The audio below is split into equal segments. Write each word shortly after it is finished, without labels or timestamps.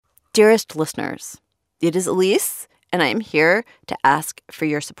Dearest listeners, it is Elise, and I am here to ask for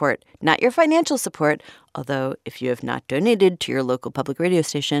your support. Not your financial support, although if you have not donated to your local public radio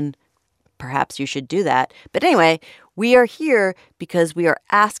station, perhaps you should do that. But anyway, we are here because we are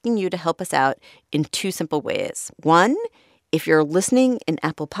asking you to help us out in two simple ways. One, if you're listening in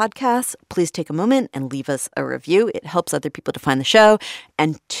Apple Podcasts, please take a moment and leave us a review. It helps other people to find the show.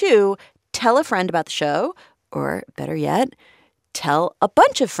 And two, tell a friend about the show, or better yet, tell a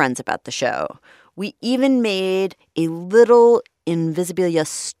bunch of friends about the show. We even made a little Invisibilia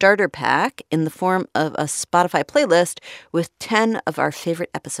starter pack in the form of a Spotify playlist with 10 of our favorite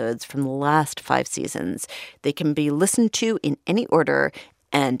episodes from the last 5 seasons. They can be listened to in any order,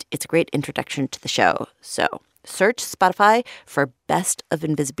 and it's a great introduction to the show. So search Spotify for Best of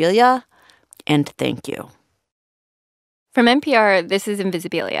Invisibilia, and thank you. From NPR, this is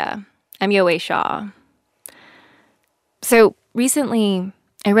Invisibilia. I'm Yowei Shaw. So recently,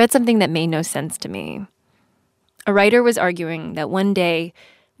 I read something that made no sense to me. A writer was arguing that one day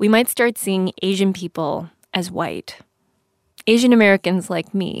we might start seeing Asian people as white. Asian Americans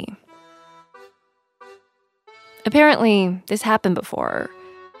like me. Apparently, this happened before.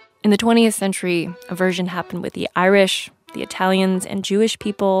 In the 20th century, a version happened with the Irish, the Italians, and Jewish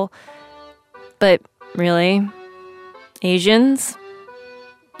people. But really? Asians?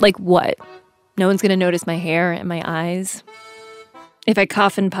 Like what? No one's going to notice my hair and my eyes? If I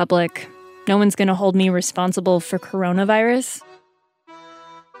cough in public, no one's going to hold me responsible for coronavirus?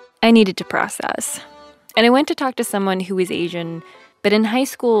 I needed to process. And I went to talk to someone who was Asian, but in high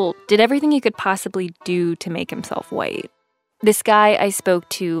school did everything he could possibly do to make himself white. This guy I spoke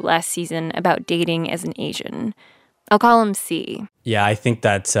to last season about dating as an Asian. I'll call him C. Yeah, I think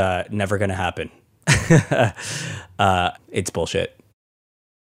that's never going to happen. It's bullshit.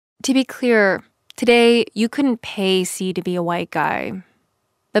 To be clear, today you couldn't pay C to be a white guy.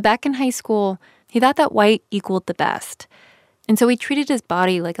 But back in high school, he thought that white equaled the best. And so he treated his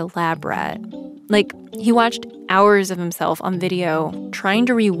body like a lab rat. Like, he watched hours of himself on video trying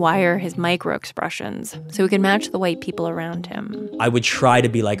to rewire his micro-expressions so he could match the white people around him. I would try to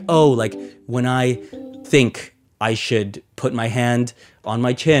be like, oh, like when I think I should put my hand on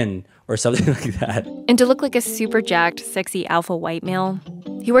my chin or something like that. And to look like a super jacked, sexy alpha white male,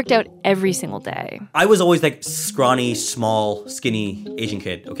 he worked out every single day. I was always like scrawny, small, skinny Asian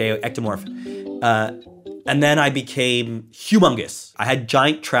kid, okay, ectomorph. And then I became humongous. I had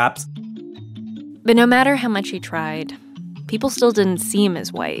giant traps. But no matter how much he tried, people still didn't see him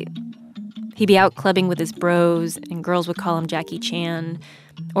as white. He'd be out clubbing with his bros, and girls would call him Jackie Chan.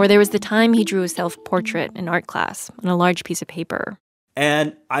 Or there was the time he drew a self-portrait in art class on a large piece of paper.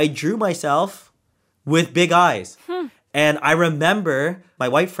 And I drew myself with big eyes. And I remember my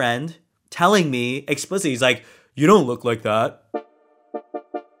white friend telling me explicitly, he's like, you don't look like that.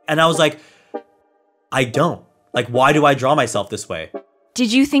 And I was like, I don't. Like, why do I draw myself this way?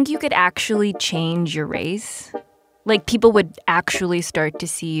 Did you think you could actually change your race? Like, people would actually start to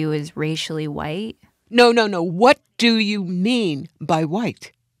see you as racially white? No. What do you mean by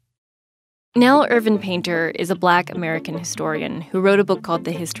white? Nell Irvin Painter is a Black American historian who wrote a book called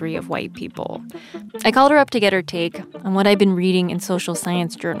The History of White People. I called her up to get her take on what I've been reading in social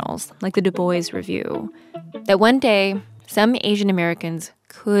science journals, like the Du Bois Review, that one day some Asian Americans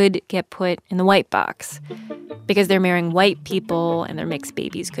could get put in the white box because they're marrying white people and their mixed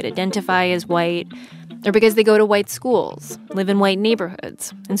babies could identify as white, or because they go to white schools, live in white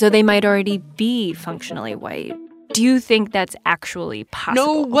neighborhoods, and so they might already be functionally white. Do you think that's actually possible?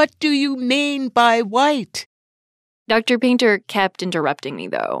 No, what do you mean by white? Dr. Painter kept interrupting me,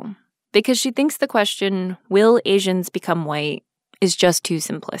 though, because she thinks the question, will Asians become white, is just too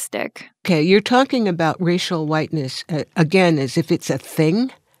simplistic. Okay, you're talking about racial whiteness, again, as if it's a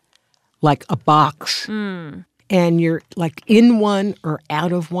thing, like a box. And you're like in one or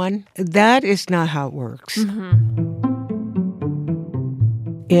out of one. That is not how it works.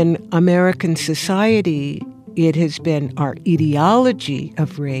 In American society, it has been our ideology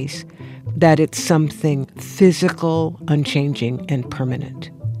of race that it's something physical, unchanging, and permanent.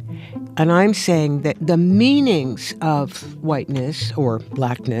 And I'm saying that the meanings of whiteness or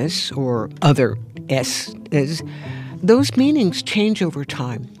blackness or other S's, those meanings change over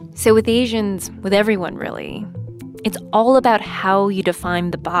time. So with Asians, with everyone really, it's all about how you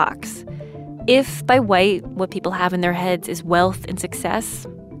define the box. If by white, what people have in their heads is wealth and success,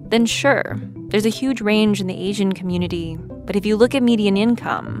 then sure, there's a huge range in the Asian community. But if you look at median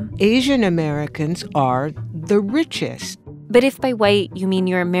income, Asian Americans are the richest. But if by white you mean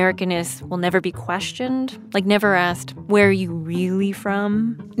your Americanness will never be questioned, like never asked, where are you really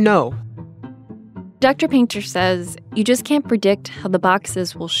from? No. Dr. Painter says you just can't predict how the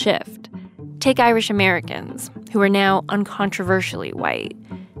boxes will shift. Take Irish Americans, who are now uncontroversially white.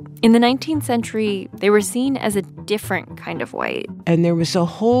 In the 19th century, they were seen as a different kind of white. And there was a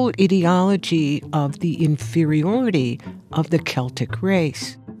whole ideology of the inferiority of the Celtic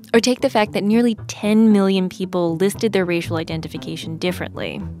race. Or take the fact that nearly 10 million people listed their racial identification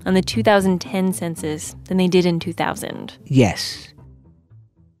differently on the 2010 census than they did in 2000. Yes.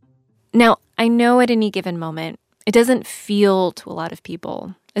 Now, I know at any given moment, it doesn't feel to a lot of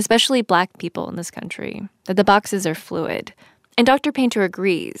people, especially Black people in this country, that the boxes are fluid. And Dr. Painter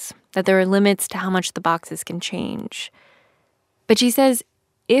agrees that there are limits to how much the boxes can change. But she says,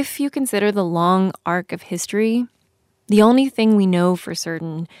 if you consider the long arc of history, the only thing we know for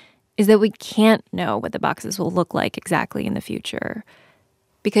certain is that we can't know what the boxes will look like exactly in the future,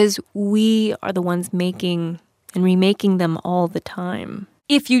 because we are the ones making and remaking them all the time.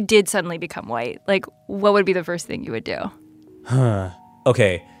 If you did suddenly become white, like, what would be the first thing you would do?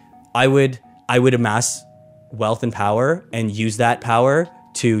 Okay, I would amass wealth and power and use that power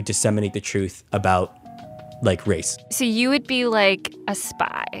to disseminate the truth about, like, race. So you would be like a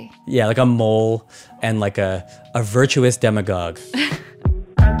spy. Yeah, like a mole and like a virtuous demagogue.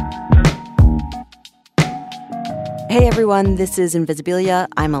 Hey everyone, this is Invisibilia.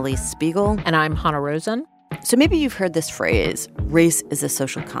 I'm Elise Spiegel. And I'm Hannah Rosen. So maybe you've heard this phrase, race is a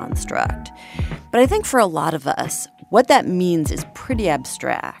social construct. But I think for a lot of us, what that means is pretty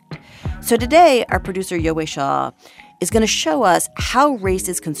abstract. So today, our producer Yowei Shaw is going to show us how race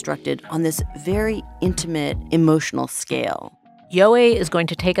is constructed on this very intimate, emotional scale. Yowei is going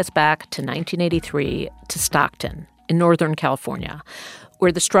to take us back to 1983 to Stockton in Northern California,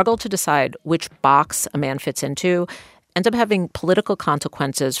 where the struggle to decide which box a man fits into ends up having political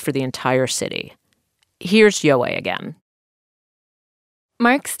consequences for the entire city. Here's Yowei again.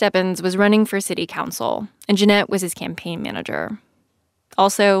 Mark Stebbins was running for city council, and Jeanette was his campaign manager.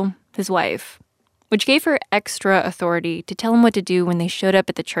 Also, his wife, which gave her extra authority to tell him what to do when they showed up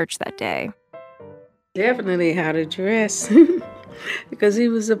at the church that day. Definitely how to dress, because he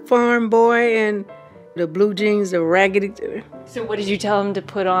was a farm boy, and the blue jeans, the raggedy. So what did you tell him to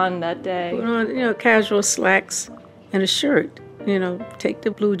put on that day? Put on, casual slacks and a shirt. Take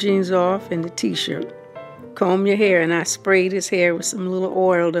the blue jeans off and the T-shirt. Comb your hair, and I sprayed his hair with some little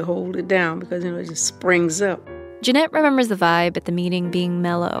oil to hold it down because, it just springs up. Jeanette remembers the vibe at the meeting being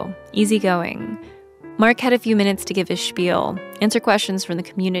mellow, easygoing. Mark had a few minutes to give his spiel, answer questions from the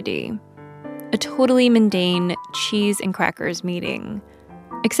community. A totally mundane cheese and crackers meeting,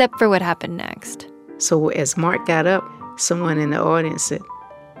 except for what happened next. So as Mark got up, someone in the audience said,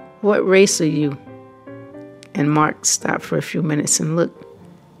 "What race are you?" And Mark stopped for a few minutes and looked.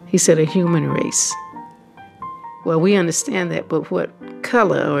 He said, "A human race." "Well, we understand that, but what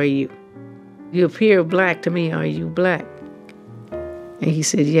color are you? You appear black to me. Are you black?" And he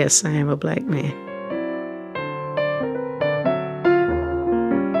said, "Yes, I am a black man."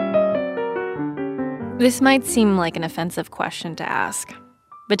 This might seem like an offensive question to ask,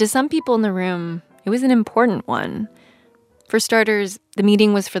 but to some people in the room, it was an important one. For starters, the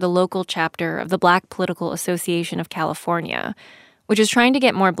meeting was for the local chapter of the Black Political Association of California, which was trying to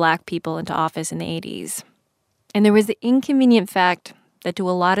get more Black people into office in the 80s. And there was the inconvenient fact that to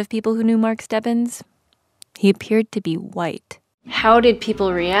a lot of people who knew Mark Stebbins, he appeared to be white. How did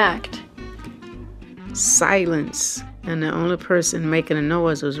people react? Silence, and the only person making a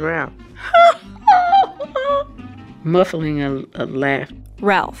noise was Ralph. Muffling a laugh.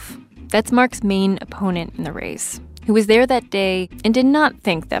 Ralph, that's Mark's main opponent in the race, who was there that day and did not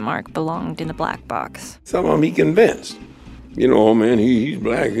think that Mark belonged in the black box. Some of them he convinced. Oh man, he's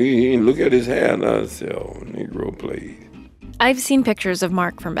black. He look at his hair. And I said, "Oh, Negro, please." I've seen pictures of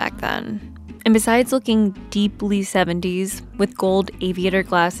Mark from back then. And besides looking deeply 70s with gold aviator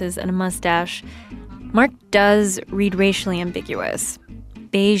glasses and a mustache, Mark does read racially ambiguous.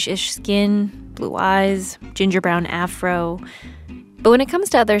 Beige-ish skin, blue eyes, ginger brown afro. But when it comes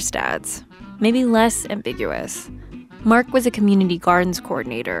to other stats, maybe less ambiguous. Mark was a community gardens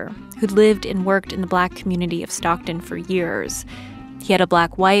coordinator who'd lived and worked in the Black community of Stockton for years. He had a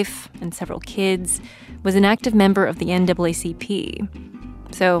Black wife and several kids, was an active member of the NAACP.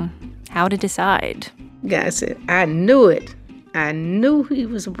 So, how to decide? Guy said, "I knew it. I knew he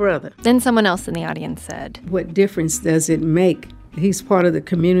was a brother." Then someone else in the audience said, "What difference does it make? He's part of the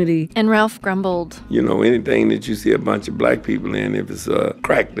community." And Ralph grumbled, Anything that you see a bunch of black people in, if it's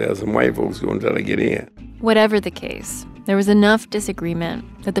crack there, some white folks going to try to get in. Whatever the case, there was enough disagreement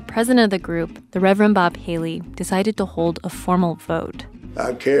that the president of the group, the Reverend Bob Haley, decided to hold a formal vote.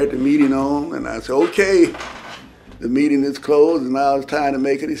 I carried the meeting on, and I said, "Okay, the meeting is closed, and now it's time to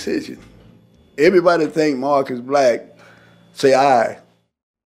make a decision. Everybody think Mark is black. Say I.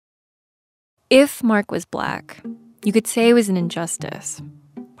 If Mark was black, you could say it was an injustice,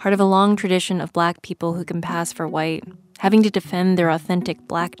 part of a long tradition of black people who can pass for white, having to defend their authentic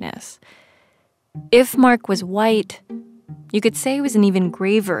blackness. If Mark was white, you could say it was an even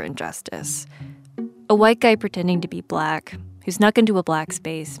graver injustice. A white guy pretending to be black, who snuck into a black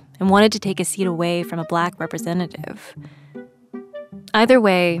space and wanted to take a seat away from a black representative. Either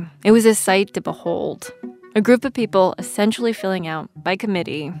way, it was a sight to behold. A group of people essentially filling out, by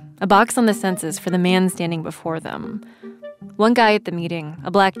committee, a box on the census for the man standing before them. One guy at the meeting,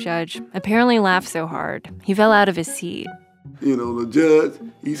 a black judge, apparently laughed so hard, he fell out of his seat. You know, the judge,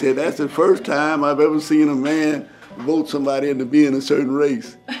 he said, that's the first time I've ever seen a man vote somebody into being a certain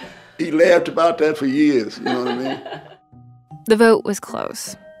race. He laughed about that for years, you know what I mean? The vote was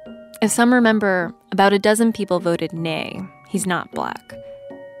close. As some remember, about a dozen people voted nay, he's not black.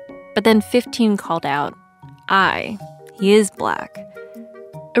 But then 15 called out, he is black.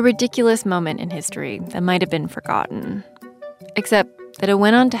 A ridiculous moment in history that might have been forgotten. Except that it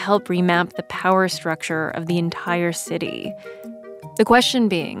went on to help remap the power structure of the entire city. The question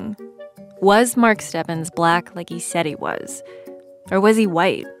being, was Mark Stebbins black like he said he was? Or was he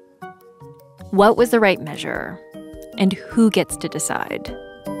white? What was the right measure? And who gets to decide?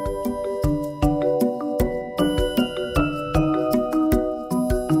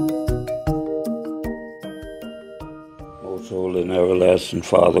 Holy and everlasting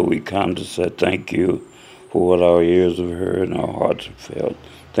Father, we come to say thank you for what our ears have heard and our hearts have felt.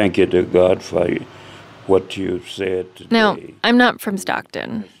 Thank you, dear God, for what you've said today. Now, I'm not from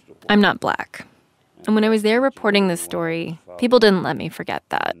Stockton. I'm not black. And when I was there reporting this story, people didn't let me forget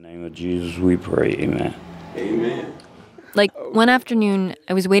that. In the name of Jesus, we pray. Amen. Amen. Like, one afternoon,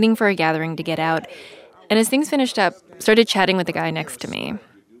 I was waiting for a gathering to get out, and as things finished up, started chatting with the guy next to me.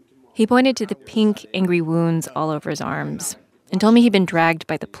 He pointed to the pink, angry wounds all over his arms and told me he'd been dragged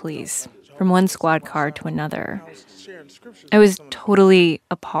by the police from one squad car to another. I was totally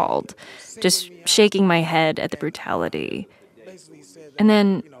appalled, just shaking my head at the brutality. And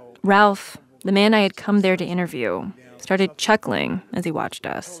then Ralph, the man I had come there to interview, started chuckling as he watched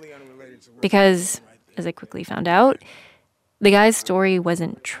us. Because, as I quickly found out, the guy's story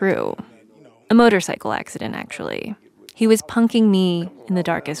wasn't true. A motorcycle accident, actually. He was punking me in the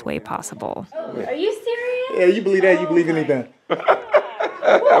darkest way possible. Are you serious? Yeah, you believe that? You believe anything?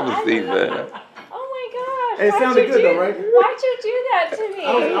 I believe that. Oh my gosh! It sounded good though, right? Why'd you do that to me?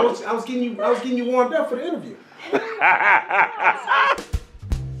 I was getting you warmed up for the interview.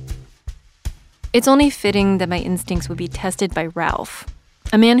 It's only fitting that my instincts would be tested by Ralph,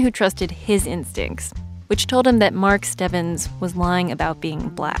 a man who trusted his instincts, which told him that Mark Stebbins was lying about being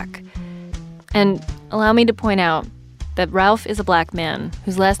black. And allow me to point out that Ralph is a black man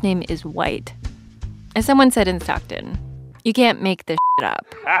whose last name is White. As someone said in Stockton, you can't make this shit up.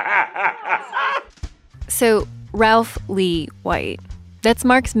 So, Ralph Lee White, that's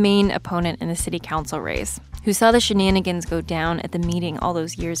Mark's main opponent in the city council race, who saw the shenanigans go down at the meeting all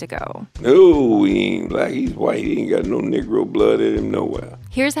those years ago. No, he ain't black, he's white. He ain't got no Negro blood in him nowhere.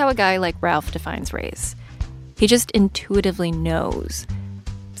 Here's how a guy like Ralph defines race. He just intuitively knows.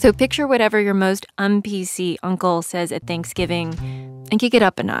 So picture whatever your most un-PC uncle says at Thanksgiving and kick it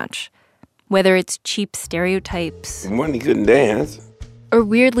up a notch. Whether it's cheap stereotypes... And when he couldn't dance... or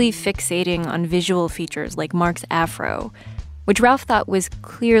weirdly fixating on visual features like Mark's afro, which Ralph thought was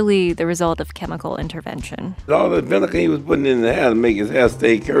clearly the result of chemical intervention. All the vinegar he was putting in the hair to make his hair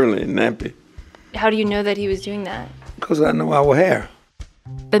stay curly and nappy. How do you know that he was doing that? Because I know our hair.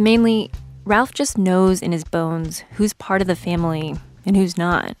 But mainly, Ralph just knows in his bones who's part of the family and who's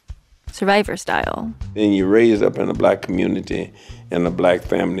not. Survivor style. And you're raised up in a black community, in a black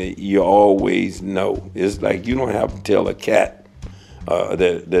family, you always know. It's like you don't have to tell a cat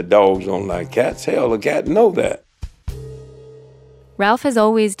that dogs don't like cats. Hell, a cat know that. Ralph has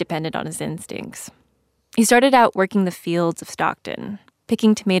always depended on his instincts. He started out working the fields of Stockton,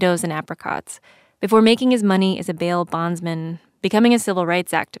 picking tomatoes and apricots, before making his money as a bail bondsman, becoming a civil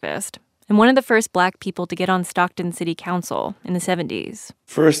rights activist, and one of the first black people to get on Stockton City Council in the 70s.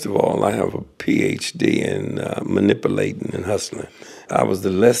 First of all, I have a PhD in manipulating and hustling. I was the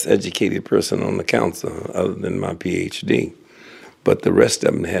less educated person on the council other than my PhD. But the rest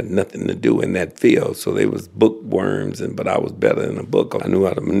of them had nothing to do in that field, so they was bookworms, but I was better than a book. I knew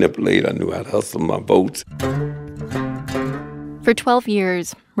how to manipulate, I knew how to hustle my votes. For 12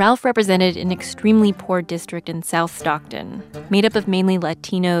 years, Ralph represented an extremely poor district in South Stockton, made up of mainly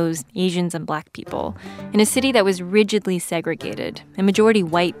Latinos, Asians, and black people, in a city that was rigidly segregated and majority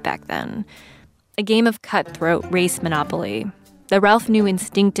white back then. A game of cutthroat race monopoly. that Ralph knew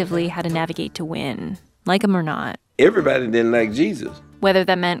instinctively how to navigate to win, like him or not. Everybody didn't like Jesus. Whether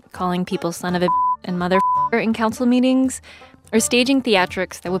that meant calling people son of a and mother in council meetings, or staging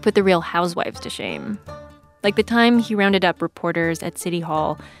theatrics that would put the Real Housewives to shame. Like the time he rounded up reporters at City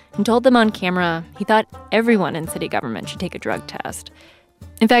Hall and told them on camera he thought everyone in city government should take a drug test.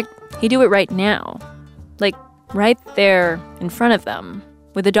 In fact, he'd do it right now. Like, right there in front of them,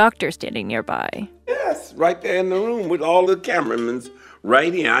 with a doctor standing nearby. Yes, right there in the room with all the cameramen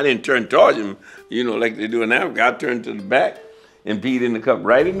right here. I didn't turn towards him, like they do in Africa. I turned to the back and peed in the cup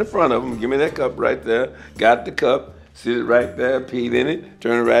right in the front of him. Give me that cup right there. Got the cup, sit it right there, peed in it,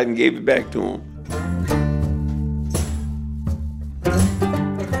 turned around and gave it back to him.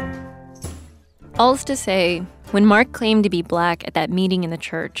 All's to say, when Mark claimed to be black at that meeting in the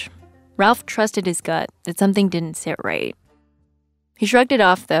church, Ralph trusted his gut that something didn't sit right. He shrugged it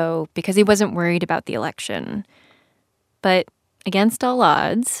off, though, because he wasn't worried about the election. But against all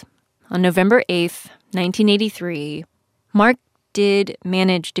odds, on November 8th, 1983, Mark did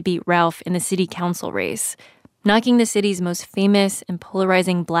manage to beat Ralph in the city council race, knocking the city's most famous and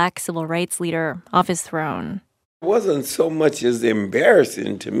polarizing black civil rights leader off his throne. It wasn't so much as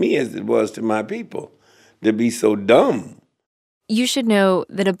embarrassing to me as it was to my people to be so dumb. You should know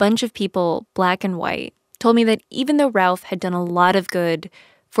that a bunch of people, black and white, told me that even though Ralph had done a lot of good,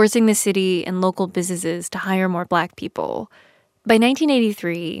 forcing the city and local businesses to hire more black people, by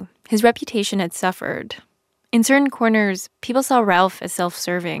 1983, his reputation had suffered. In certain corners, people saw Ralph as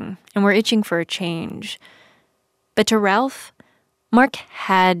self-serving and were itching for a change. But to Ralph, Mark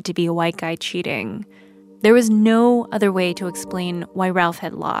had to be a white guy cheating. There was no other way to explain why Ralph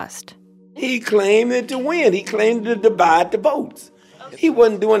had lost. He claimed it to win. He claimed to divide the votes. He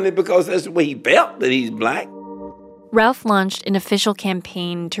wasn't doing it because that's the way he felt that he's black. Ralph launched an official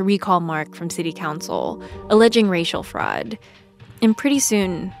campaign to recall Mark from city council, alleging racial fraud. And pretty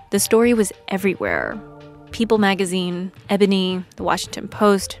soon, the story was everywhere. People magazine, Ebony, The Washington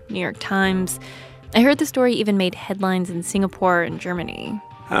Post, New York Times. I heard the story even made headlines in Singapore and Germany.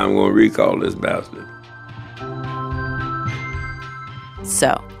 I'm going to recall this bastard.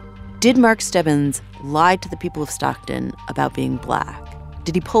 So, did Mark Stebbins lie to the people of Stockton about being black?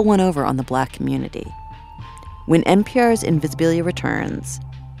 Did he pull one over on the black community? When NPR's Invisibilia returns,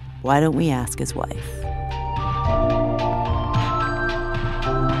 why don't we ask his wife?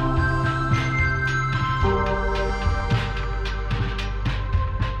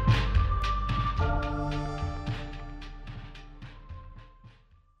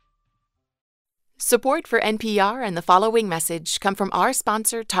 Support for NPR and the following message come from our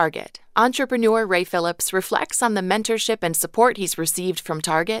sponsor, Target. Entrepreneur Ray Phillips reflects on the mentorship and support he's received from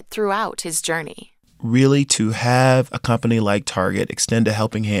Target throughout his journey. Really, to have a company like Target extend a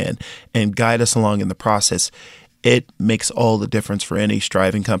helping hand and guide us along in the process, it makes all the difference for any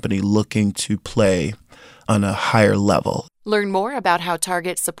striving company looking to play on a higher level. Learn more about how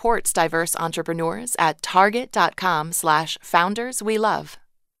Target supports diverse entrepreneurs at target.com/founderswelove.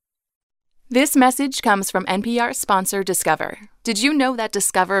 This message comes from NPR sponsor Discover. Did you know that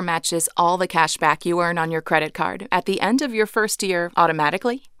Discover matches all the cash back you earn on your credit card at the end of your first year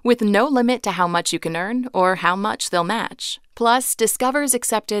automatically? With no limit to how much you can earn or how much they'll match. Plus, Discover's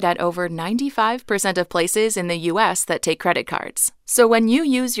accepted at over 95% of places in the U.S. that take credit cards. So when you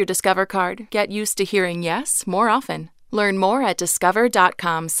use your Discover card, get used to hearing yes more often. Learn more at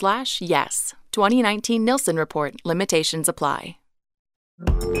discover.com/yes. 2019 Nielsen Report. Limitations apply.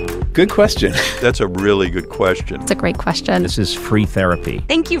 Good question. That's a really good question. It's a great question. This is free therapy.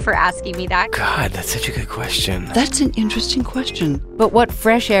 Thank you for asking me that. God, that's such a good question. That's an interesting question. But what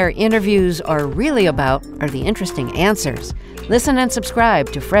Fresh Air interviews are really about are the interesting answers. Listen and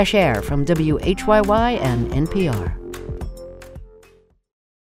subscribe to Fresh Air from WHYY and NPR.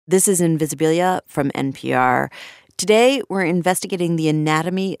 This is Invisibilia from NPR. Today, we're investigating the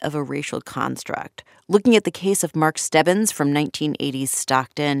anatomy of a racial construct, looking at the case of Mark Stebbins from 1980s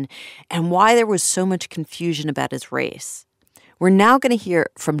Stockton and why there was so much confusion about his race. We're now going to hear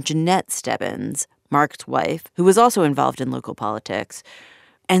from Jeanette Stebbins, Mark's wife, who was also involved in local politics,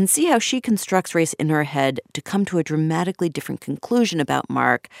 and see how she constructs race in her head to come to a dramatically different conclusion about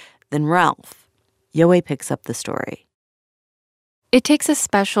Mark than Ralph. Yowei picks up the story. It takes a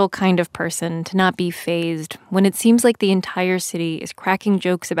special kind of person to not be fazed when it seems like the entire city is cracking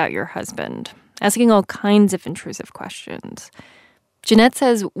jokes about your husband, asking all kinds of intrusive questions. Jeanette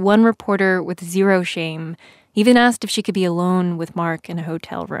says one reporter with zero shame even asked if she could be alone with Mark in a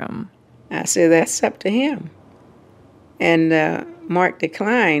hotel room. I said, that's up to him. And Mark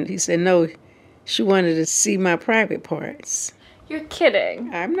declined. He said, no, she wanted to see my private parts. You're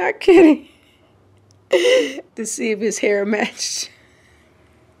kidding. I'm not kidding. to see if his hair matched.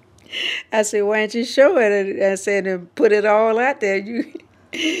 I said, why don't you show it? I said, and put it all out there.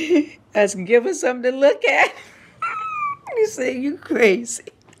 I said, give us something to look at. He said, you crazy.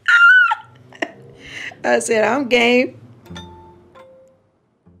 I said, I'm game.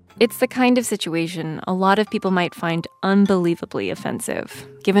 It's the kind of situation a lot of people might find unbelievably offensive,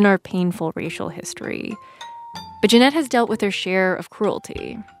 given our painful racial history. But Jeanette has dealt with her share of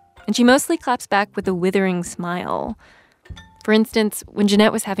cruelty, and she mostly claps back with a withering smile. For instance, when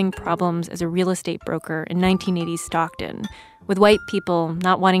Jeanette was having problems as a real estate broker in 1980s Stockton, with white people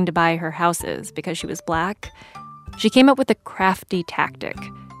not wanting to buy her houses because she was black, she came up with a crafty tactic.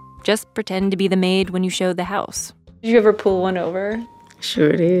 Just pretend to be the maid when you showed the house. Did you ever pull one over?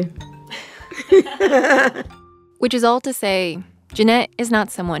 Sure did. Which is all to say, Jeanette is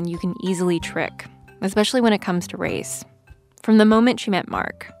not someone you can easily trick, especially when it comes to race. From the moment she met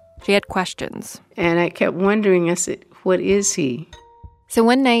Mark, she had questions. And I kept wondering, I said, what is he? So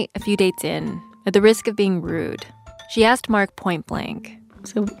one night, a few dates in, at the risk of being rude, she asked Mark point blank. I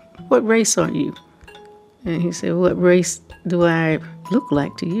said, what race are you? And he said, what race do I look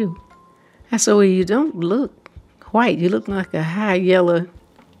like to you? I said, well, you don't look white. You look like a high yellow,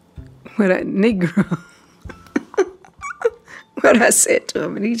 Negro. What I said to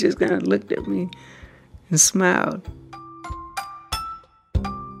him, and he just kind of looked at me and smiled.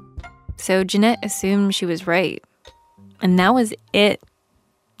 So Jeanette assumed she was right. And that was it.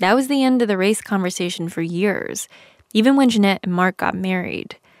 That was the end of the race conversation for years, even when Jeanette and Mark got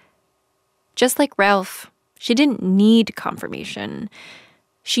married. Just like Ralph, she didn't need confirmation.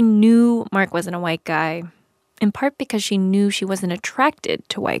 She knew Mark wasn't a white guy, in part because she knew she wasn't attracted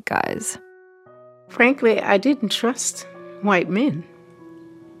to white guys. Frankly, I didn't trust white men.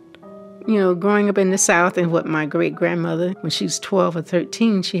 You know, growing up in the South, and what my great-grandmother, when she was 12 or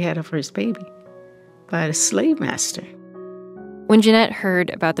 13, she had her first baby by a slave master. When Jeanette heard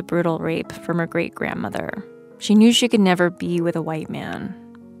about the brutal rape from her great-grandmother, she knew she could never be with a white man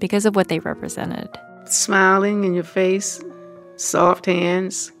because of what they represented. Smiling in your face, soft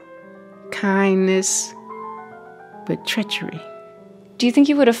hands, kindness, but treachery. Do you think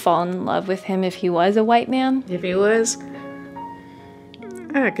you would have fallen in love with him if he was a white man? If he was,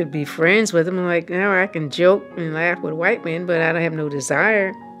 I could be friends with him. Like, now I can joke and laugh with white men, but I don't have no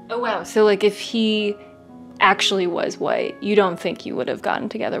desire. Oh, wow. So, like, if he actually was white, you don't think you would have gotten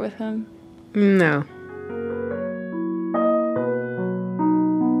together with him? No.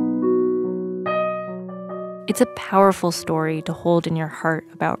 It's a powerful story to hold in your heart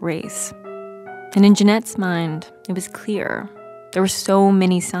about race. And in Jeanette's mind, it was clear. There were so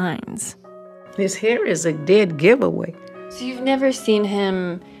many signs. His hair is a dead giveaway. So you've never seen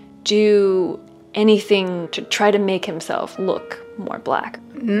him do anything to try to make himself look more black?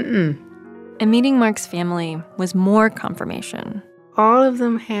 Mm-mm. And meeting Mark's family was more confirmation. All of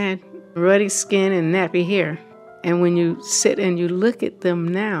them had ruddy skin and nappy hair. And when you sit and you look at them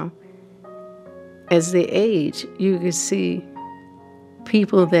now, as they age, you can see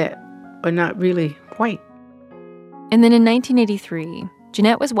people that are not really white. And then in 1983,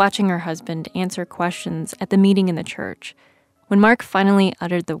 Jeanette was watching her husband answer questions at the meeting in the church when Mark finally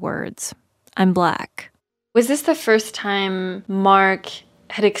uttered the words, "I'm black." Was this the first time Mark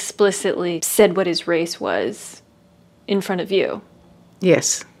had explicitly said what his race was in front of you?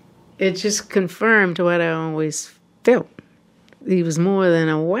 Yes. It just confirmed what I always felt. He was more than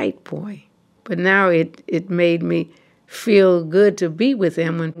a white boy. But now it made me feel good to be with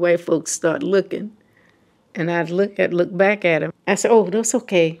him when white folks start looking. And I'd look back at him. I said, oh, that's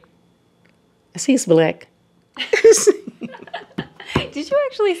okay. I see he's black. Did you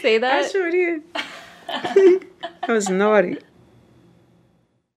actually say that? I sure did. I was naughty.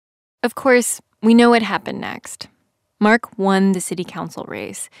 Of course, we know what happened next. Mark won the city council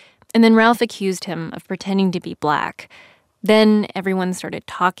race, and then Ralph accused him of pretending to be black. Then everyone started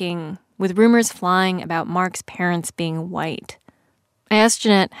talking, with rumors flying about Mark's parents being white. I asked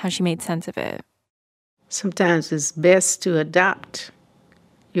Jeanette how she made sense of it. Sometimes it's best to adopt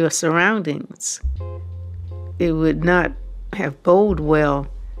your surroundings. It would not have boded well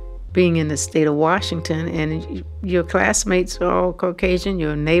being in the state of Washington and your classmates are all Caucasian,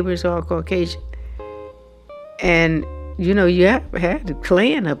 your neighbors are all Caucasian. And, you know, you had a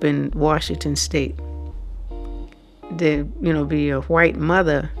Klan up in Washington State. There'd, be a white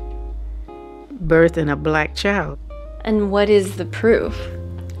mother birthing a black child. And what is the proof?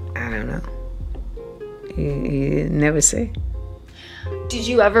 I don't know. He never say. Did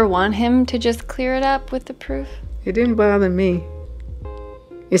you ever want him to just clear it up with the proof? It didn't bother me.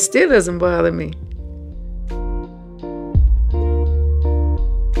 It still doesn't bother me.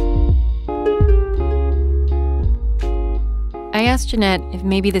 asked Jeanette if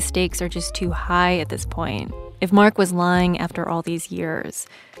maybe the stakes are just too high at this point, if Mark was lying after all these years.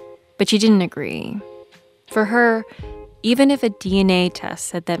 But she didn't agree. For her, even if a DNA test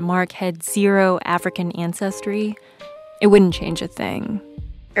said that Mark had 0 African ancestry, it wouldn't change a thing.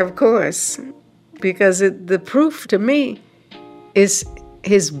 Of course, because the proof to me is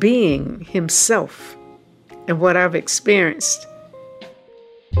his being, himself, and what I've experienced.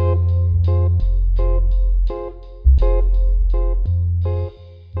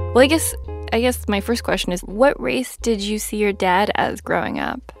 Well, I guess my first question is, what race did you see your dad as growing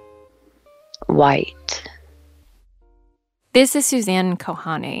up? White. This is Suzanne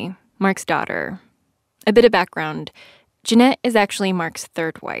Kohane, Mark's daughter. A bit of background. Jeanette is actually Mark's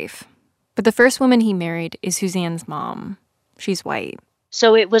third wife. But the first woman he married is Suzanne's mom. She's white.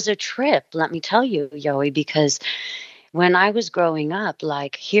 So it was a trip, let me tell you, Yoey, because when I was growing up,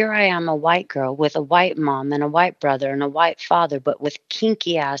 like, here I am, a white girl with a white mom and a white brother and a white father, but with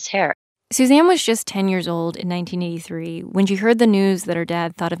kinky-ass hair. Suzanne was just 10 years old in 1983 when she heard the news that her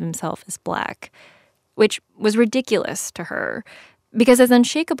dad thought of himself as black, which was ridiculous to her, because as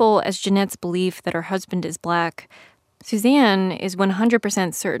unshakable as Jeanette's belief that her husband is black, Suzanne is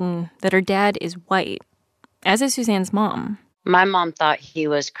 100% certain that her dad is white, as is Suzanne's mom. My mom thought he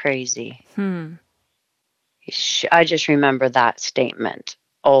was crazy. I just remember that statement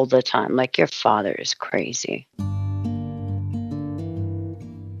all the time, like, your father is crazy.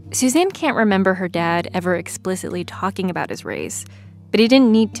 Suzanne can't remember her dad ever explicitly talking about his race, but he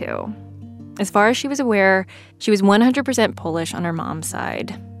didn't need to. As far as she was aware, she was 100% Polish on her mom's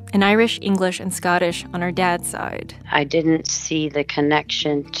side, and Irish, English, and Scottish on her dad's side. I didn't see the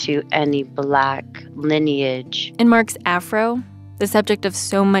connection to any black lineage. And Mark's afro, the subject of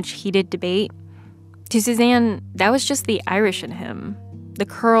so much heated debate, to Suzanne, that was just the Irish in him. The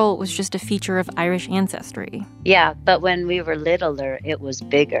curl was just a feature of Irish ancestry. Yeah, but when we were littler, it was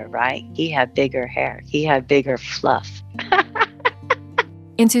bigger, right? He had bigger hair. He had bigger fluff.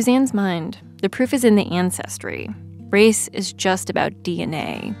 In Suzanne's mind, the proof is in the ancestry. Race is just about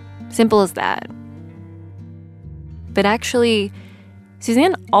DNA. Simple as that. But actually,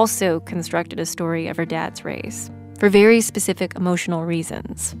 Suzanne also constructed a story of her dad's race for very specific emotional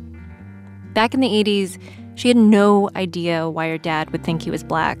reasons. Back in the 80s, she had no idea why her dad would think he was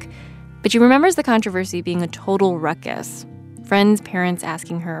black, but she remembers the controversy being a total ruckus. Friends' parents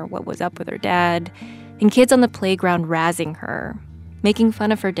asking her what was up with her dad, and kids on the playground razzing her, making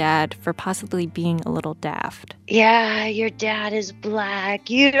fun of her dad for possibly being a little daft. Yeah, your dad is black.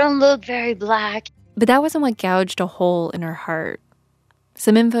 You don't look very black. But that wasn't what gouged a hole in her heart.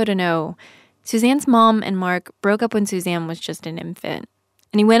 Some info to know. Suzanne's mom and Mark broke up when Suzanne was just an infant,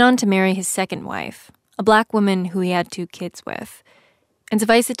 and he went on to marry his second wife, a black woman who he had 2 kids with. And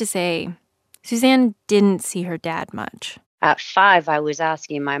suffice it to say, Suzanne didn't see her dad much. At 5, I was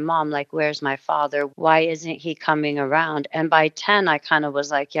asking my mom, like, where's my father? Why isn't he coming around? And by 10, I kind of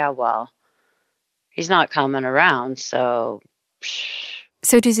was like, yeah, well, he's not coming around, so...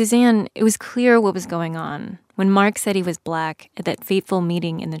 So to Suzanne, it was clear what was going on when Mark said he was black at that fateful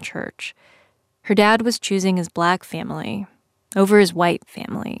meeting in the church. Her dad was choosing his black family over his white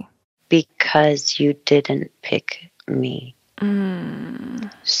family. Because you didn't pick me.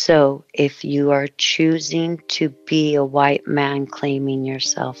 So if you are choosing to be a white man claiming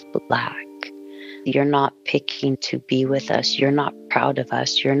yourself black, you're not picking to be with us. You're not proud of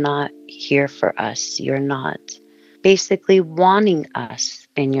us. You're not here for us. You're not basically wanting us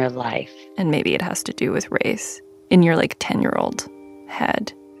in your life. And maybe it has to do with race in your 10-year-old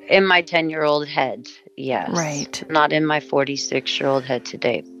head. In my 10-year-old head, yes. Right. Not in my 46-year-old head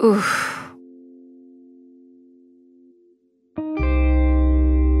today. Oof.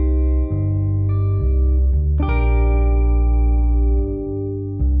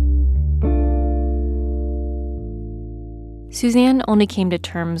 Suzanne only came to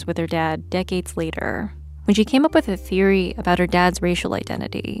terms with her dad decades later, when she came up with a theory about her dad's racial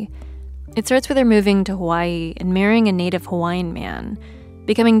identity. It starts with her moving to Hawaii and marrying a native Hawaiian man,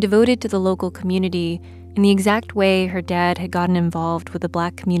 becoming devoted to the local community in the exact way her dad had gotten involved with the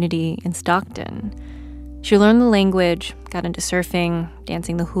black community in Stockton. She learned the language, got into surfing,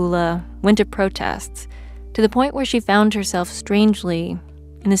 dancing the hula, went to protests, to the point where she found herself strangely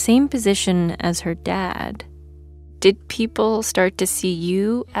in the same position as her dad. Did people start to see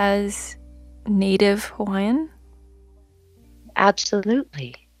you as Native Hawaiian?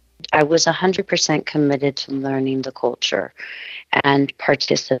 Absolutely. I was 100% committed to learning the culture and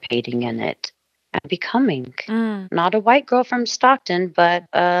participating in it and becoming not a white girl from Stockton, but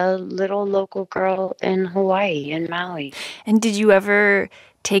a little local girl in Hawaii, in Maui. And did you ever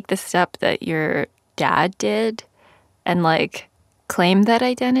take the step that your dad did and claim that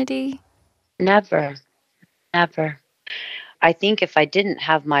identity? Never. Never. I think if I didn't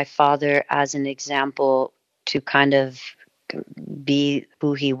have my father as an example to kind of be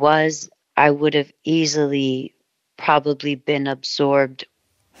who he was, I would have easily probably been absorbed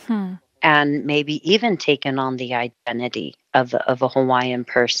and maybe even taken on the identity of a Hawaiian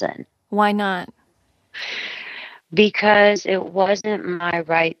person. Why not? Because it wasn't my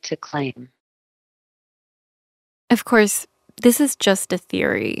right to claim. Of course, this is just a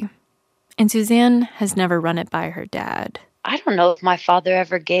theory, and Suzanne has never run it by her dad. I don't know if my father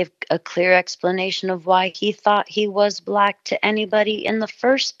ever gave a clear explanation of why he thought he was Black to anybody in the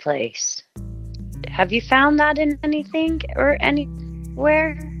first place. Have you found that in anything or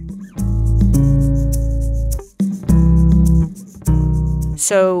anywhere?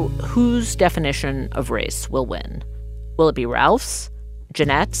 So, whose definition of race will win? Will it be Ralph's,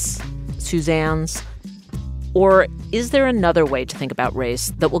 Jeanette's, Suzanne's? Or is there another way to think about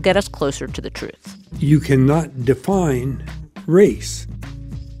race that will get us closer to the truth? You cannot define race.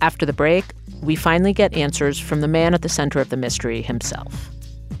 After the break, we finally get answers from the man at the center of the mystery himself.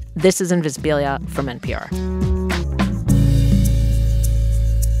 This is Invisibilia from NPR.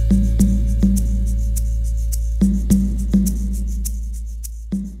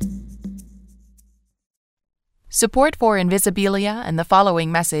 Support for Invisibilia and the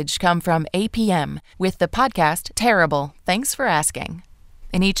following message come from APM with the podcast Terrible, Thanks for Asking.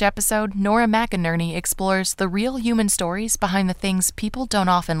 In each episode, Nora McInerney explores the real human stories behind the things people don't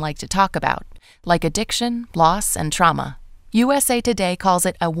often like to talk about, like addiction, loss, and trauma. USA Today calls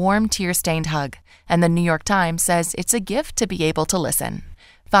it a warm, tear-stained hug, and the New York Times says it's a gift to be able to listen.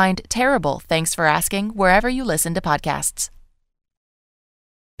 Find Terrible, Thanks for Asking wherever you listen to podcasts.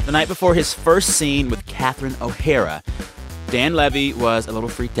 The night before his first scene with Catherine O'Hara, Dan Levy was a little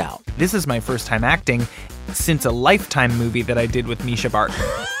freaked out. This is my first time acting since a Lifetime movie that I did with Misha Barton.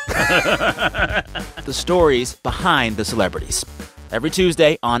 The stories behind the celebrities. Every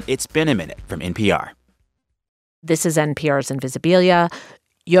Tuesday on It's Been a Minute from NPR. This is NPR's Invisibilia.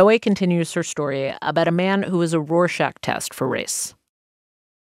 Yowei continues her story about a man who was a Rorschach test for race.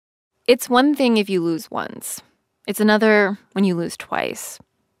 It's one thing if you lose once. It's another when you lose twice.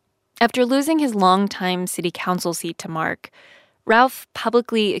 After losing his longtime city council seat to Mark, Ralph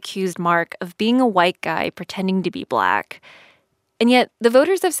publicly accused Mark of being a white guy pretending to be Black. And yet, the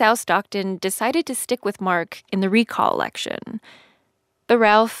voters of South Stockton decided to stick with Mark in the recall election. But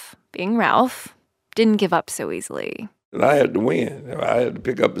Ralph, being Ralph, didn't give up so easily. I had to win. If I had to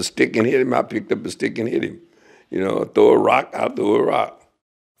pick up a stick and hit him, I picked up a stick and hit him. You know, throw a rock, I'll throw a rock.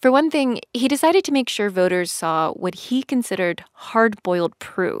 For one thing, he decided to make sure voters saw what he considered hard-boiled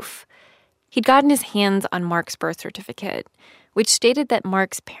proof. He'd gotten his hands on Mark's birth certificate, which stated that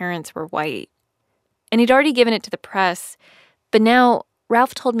Mark's parents were white. And he'd already given it to the press, but now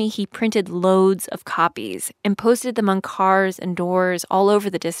Ralph told me he printed loads of copies and posted them on cars and doors all over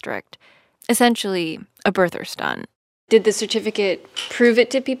the district. Essentially, a birther stunt. Did the certificate prove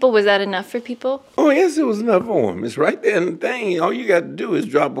it to people? Was that enough for people? Oh, yes, it was enough for him. It's right there in the thing. All you got to do is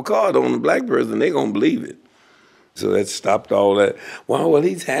drop a card on a Black person, they're going to believe it. So that stopped all that. Well,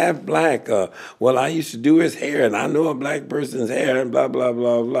 he's half Black. Well, I used to do his hair, and I know a Black person's hair, and blah, blah,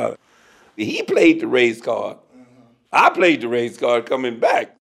 blah, blah. He played the race card. I played the race card coming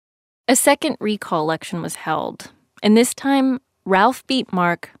back. A second recall election was held, and this time, Ralph beat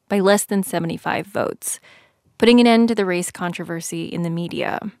Mark by less than 75 votes, putting an end to the race controversy in the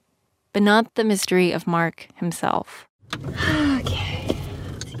media, but not the mystery of Mark himself. Okay.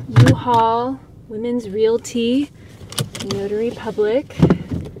 U-Haul, Women's Realty, Notary Public,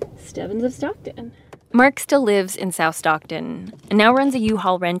 Stebbins of Stockton. Mark still lives in South Stockton and now runs a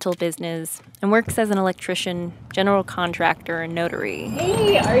U-Haul rental business and works as an electrician, general contractor, and notary.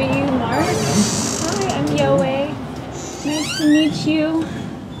 Hey, are you Mark? Hi, I'm Yowei. Nice to meet you.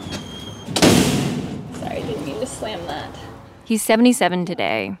 Sorry, didn't mean to slam that. He's 77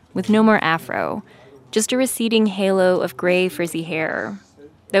 today, with no more afro, just a receding halo of gray frizzy hair.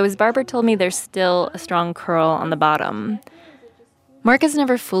 Though his barber told me there's still a strong curl on the bottom. Mark has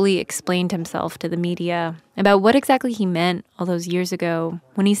never fully explained himself to the media about what exactly he meant all those years ago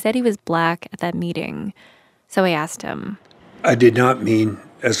when he said he was Black at that meeting. So I asked him. I did not mean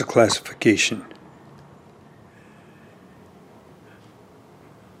as a classification.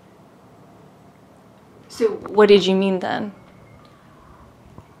 So what did you mean then?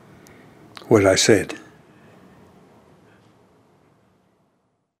 What I said.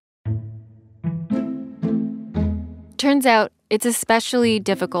 Turns out it's especially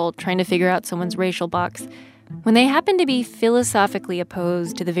difficult trying to figure out someone's racial box when they happen to be philosophically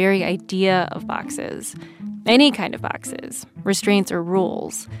opposed to the very idea of boxes. Any kind of boxes, restraints or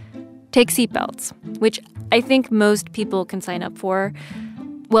rules. Take seatbelts, which I think most people can sign up for.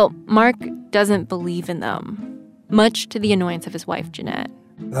 Well, Mark doesn't believe in them, much to the annoyance of his wife, Jeanette.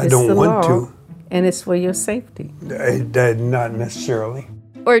 I don't want to. And it's for your safety. Not necessarily.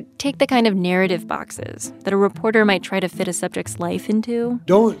 Or take the kind of narrative boxes that a reporter might try to fit a subject's life into.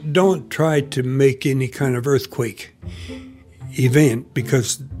 Don't try to make any kind of earthquake event,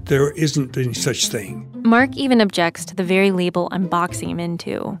 because there isn't any such thing. Mark even objects to the very label I'm boxing him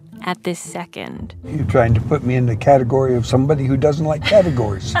into at this second. You're trying to put me in the category of somebody who doesn't like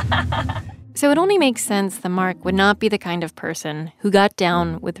categories. So it only makes sense that Mark would not be the kind of person who got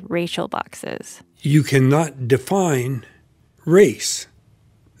down with racial boxes. You cannot define race.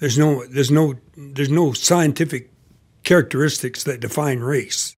 There's no scientific characteristics that define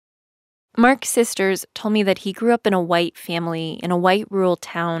race. Mark's sisters told me that he grew up in a white family in a white rural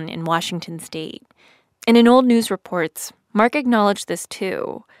town in Washington state. And in old news reports, Mark acknowledged this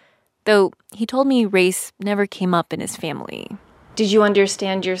too, though he told me race never came up in his family. Did you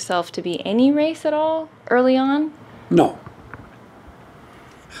understand yourself to be any race at all early on? No.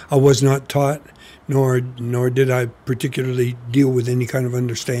 I was not taught, nor did I particularly deal with any kind of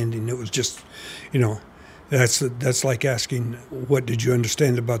understanding. It was just, that's like asking, what did you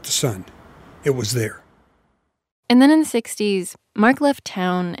understand about the sun? It was there. And then in the 60s, Mark left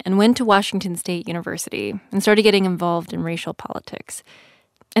town and went to Washington State University and started getting involved in racial politics.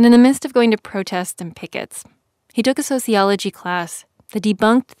 And in the midst of going to protests and pickets, he took a sociology class that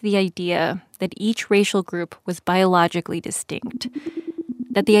debunked the idea that each racial group was biologically distinct,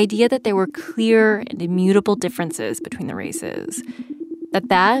 that the idea that there were clear and immutable differences between the races,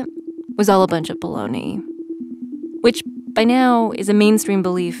 that was all a bunch of baloney, which by now is a mainstream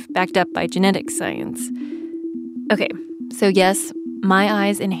belief backed up by genetic science. Okay, so yes, my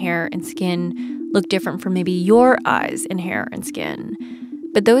eyes and hair and skin look different from maybe your eyes and hair and skin.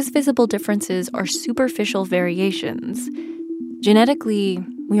 But those visible differences are superficial variations. Genetically,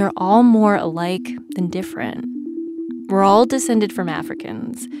 we are all more alike than different. We're all descended from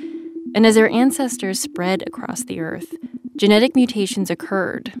Africans. And as our ancestors spread across the earth, genetic mutations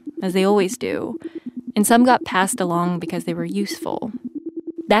occurred, as they always do. And some got passed along because they were useful.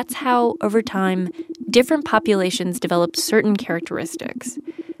 That's how, over time, different populations developed certain characteristics.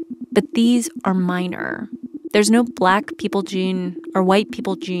 But these are minor. There's no black people gene or white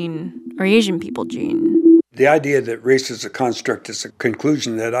people gene or Asian people gene. The idea that race is a construct is a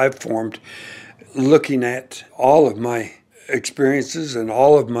conclusion that I've formed looking at all of my experiences and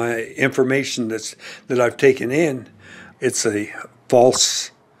all of my information that I've taken in. It's a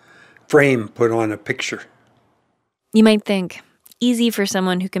false frame put on a picture. You might think, easy for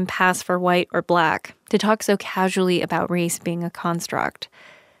someone who can pass for white or black to talk so casually about race being a construct.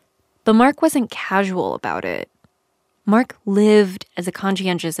 But Mark wasn't casual about it. Mark lived as a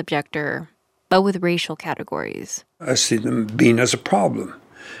conscientious objector, but with racial categories. I see them being as a problem,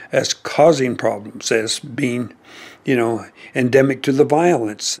 as causing problems, as being, endemic to the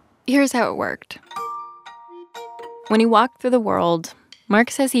violence. Here's how it worked. When he walked through the world, Mark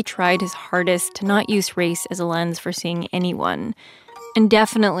says he tried his hardest to not use race as a lens for seeing anyone. And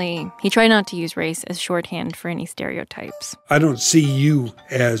definitely, he tried not to use race as shorthand for any stereotypes. I don't see you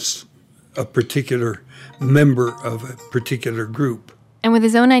as a particular member of a particular group. And with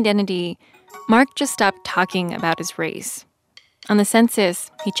his own identity, Mark just stopped talking about his race. On the census,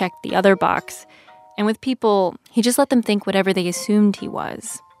 he checked the other box. And with people, he just let them think whatever they assumed he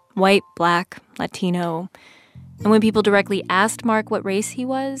was. White, black, Latino. And when people directly asked Mark what race he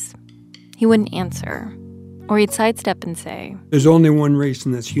was, he wouldn't answer. Or he'd sidestep and say, there's only one race,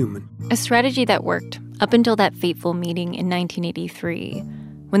 and that's human. A strategy that worked up until that fateful meeting in 1983,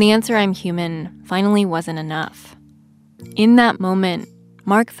 when the answer I'm human finally wasn't enough. In that moment,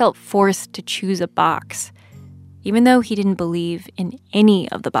 Mark felt forced to choose a box, even though he didn't believe in any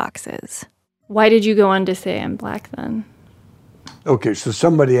of the boxes. Why did you go on to say I'm black then? Okay, so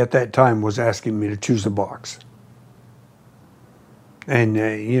somebody at that time was asking me to choose a box. And,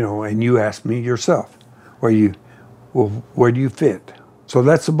 and you asked me yourself, where do you fit? So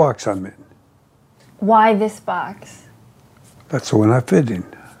that's the box I'm in. Why this box? That's the one I fit in.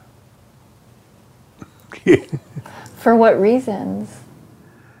 For what reasons?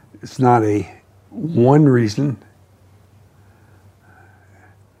 It's not one reason.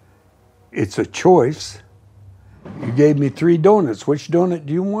 It's a choice. You gave me 3 donuts. Which donut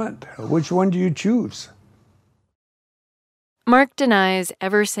do you want? Which one do you choose? Mark denies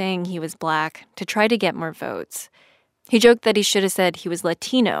ever saying he was black to try to get more votes. He joked that he should have said he was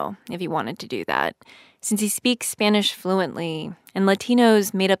Latino if he wanted to do that, since he speaks Spanish fluently, and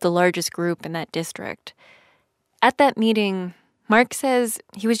Latinos made up the largest group in that district. At that meeting, Mark says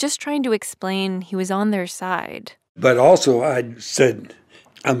he was just trying to explain he was on their side. But also I said,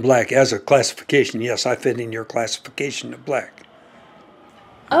 I'm black as a classification. Yes, I fit in your classification of black.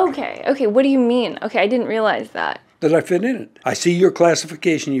 Okay, what do you mean? Okay, I didn't realize that. That I fit in it. I see your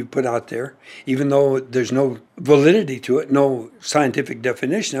classification you put out there, even though there's no validity to it, no scientific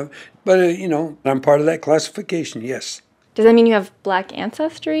definition of it. But, I'm part of that classification, yes. Does that mean you have black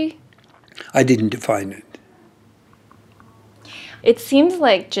ancestry? I didn't define it. It seems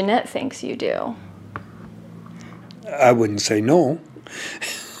like Jeanette thinks you do. I wouldn't say no.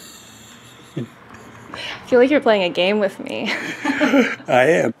 I feel like you're playing a game with me.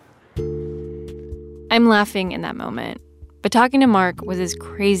 I am. I'm laughing in that moment, but talking to Mark was as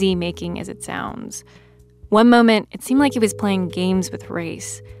crazy-making as it sounds. One moment, it seemed like he was playing games with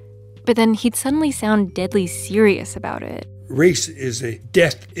race, but then he'd suddenly sound deadly serious about it. Race is a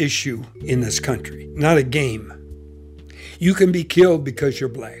death issue in this country, not a game. You can be killed because you're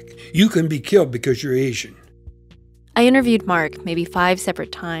black. You can be killed because you're Asian. I interviewed Mark maybe 5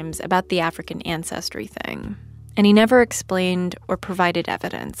 separate times about the African ancestry thing, and he never explained or provided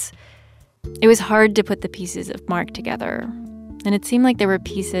evidence. It was hard to put the pieces of Mark together, and it seemed like there were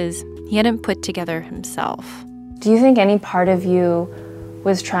pieces he hadn't put together himself. Do you think any part of you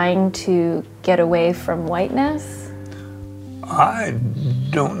was trying to get away from whiteness? I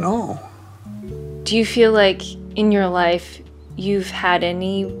don't know. Do you feel like in your life you've had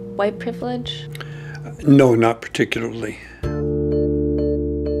any white privilege? No, not particularly.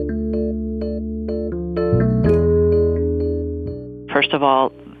 First of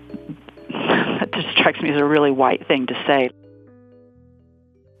all, that just strikes me as a really white thing to say.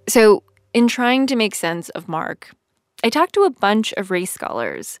 So, in trying to make sense of Mark, I talked to a bunch of race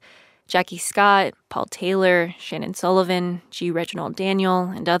scholars: Jackie Scott, Paul Taylor, Shannon Sullivan, G. Reginald Daniel,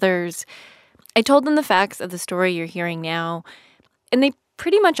 and others. I told them the facts of the story you're hearing now, and they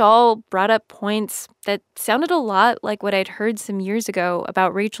pretty much all brought up points that sounded a lot like what I'd heard some years ago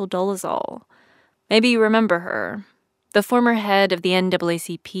about Rachel Dolezal. Maybe you remember her, the former head of the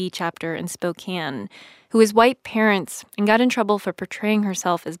NAACP chapter in Spokane, who has white parents and got in trouble for portraying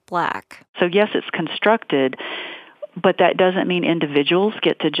herself as black. So yes, it's constructed, but that doesn't mean individuals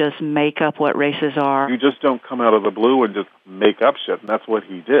get to just make up what races are. You just don't come out of the blue and just make up shit, and that's what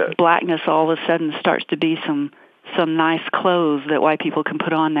he did. Blackness all of a sudden starts to be some nice clothes that white people can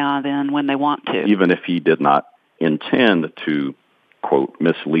put on now and then when they want to. Even if he did not intend to, quote,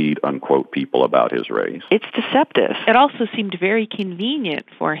 mislead, unquote, people about his race. It's deceptive. It also seemed very convenient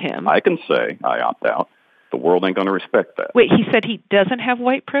for him. I can say I opt out. The world ain't going to respect that. Wait, he said he doesn't have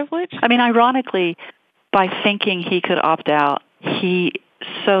white privilege? I mean, ironically, by thinking he could opt out, he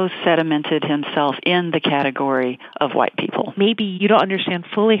so sedimented himself in the category of white people. Maybe you don't understand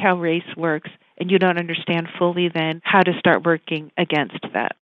fully how race works, and you don't understand fully then how to start working against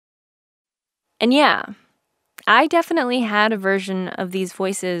that. And yeah, I definitely had a version of these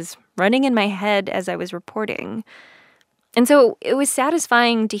voices running in my head as I was reporting. And so it was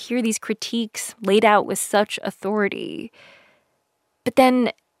satisfying to hear these critiques laid out with such authority. But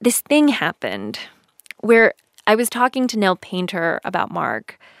then this thing happened where I was talking to Nell Painter about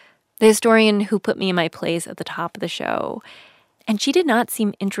Mark, the historian who put me in my place at the top of the show, and she did not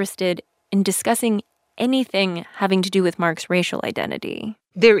seem interested in discussing anything having to do with Mark's racial identity.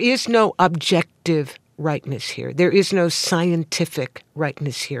 There is no objective rightness here. There is no scientific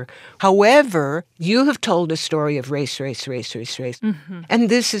rightness here. However, you have told a story of race. Mm-hmm. And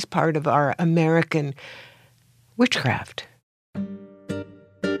this is part of our American witchcraft.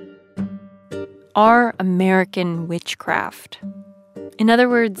 Our American witchcraft. In other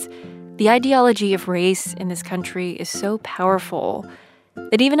words, the ideology of race in this country is so powerful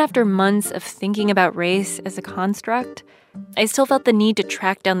that even after months of thinking about race as a construct, I still felt the need to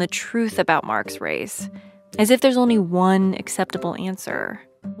track down the truth about Mark's race, as if there's only one acceptable answer.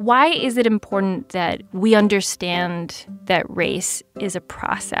 Why is it important that we understand that race is a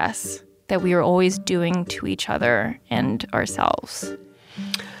process that we are always doing to each other and ourselves?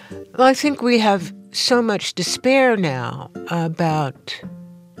 Well, I think we have so much despair now about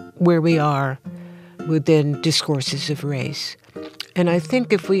where we are within discourses of race. And I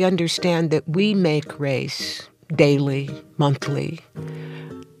think if we understand that we make race daily, monthly,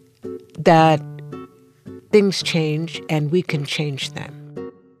 that things change and we can change them.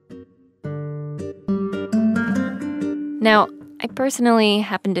 Now, I personally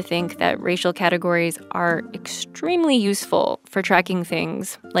happen to think that racial categories are extremely useful for tracking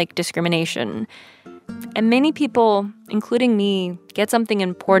things like discrimination. And many people, including me, get something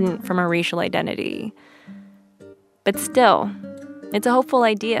important from a racial identity. But still, it's a hopeful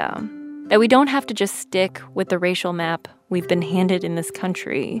idea that we don't have to just stick with the racial map we've been handed in this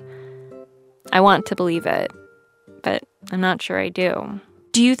country. I want to believe it, but I'm not sure I do.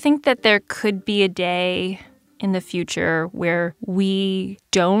 Do you think that there could be a day in the future where we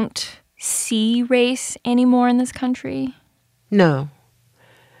don't see race anymore in this country? No.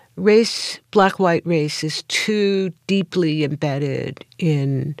 Race, black-white race, is too deeply embedded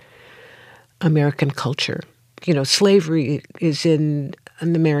in American culture. You know, slavery is in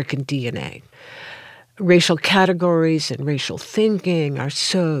an American DNA. Racial categories and racial thinking are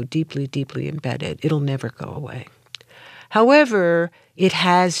so deeply, deeply embedded. It'll never go away. However, it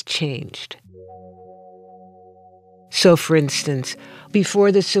has changed. So, for instance,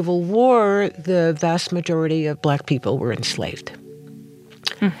 before the Civil War, the vast majority of Black people were enslaved.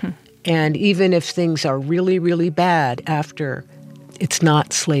 Mm-hmm. And even if things are really, really bad after, it's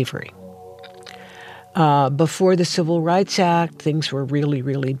not slavery. Before the Civil Rights Act, things were really,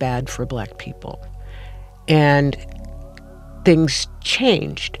 really bad for Black people. And things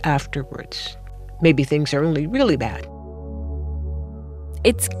changed afterwards. Maybe things are only really bad.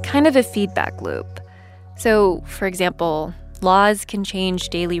 It's kind of a feedback loop. So, for example, laws can change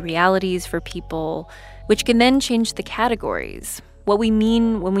daily realities for people, which can then change the categories, what we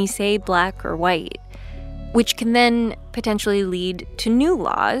mean when we say black or white, which can then potentially lead to new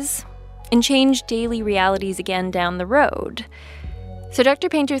laws and change daily realities again down the road. So Dr.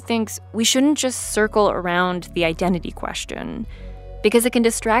 Painter thinks we shouldn't just circle around the identity question, because it can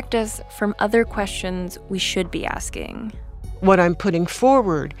distract us from other questions we should be asking. What I'm putting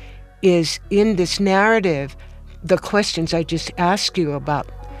forward is, in this narrative, the questions I just asked you about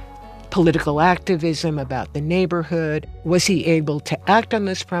political activism, about the neighborhood. Was he able to act on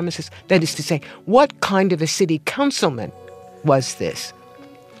those promises? That is to say, what kind of a city councilman was this?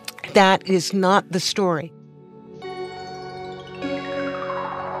 That is not the story.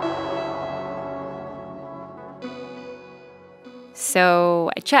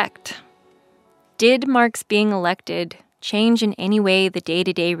 So I checked. Did Mark's being elected change in any way the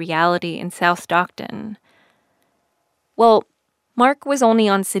day-to-day reality in South Stockton? Well, Mark was only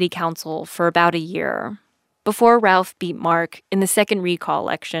on city council for about a year before Ralph beat Mark in the second recall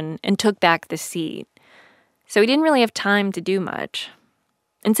election and took back the seat. So he didn't really have time to do much.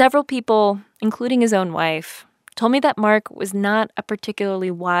 And several people, including his own wife, told me that Mark was not a particularly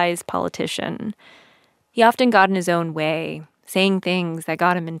wise politician. He often got in his own way, saying things that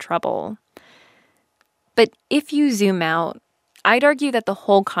got him in trouble. But if you zoom out, I'd argue that the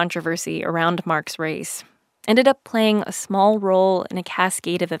whole controversy around Mark's race ended up playing a small role in a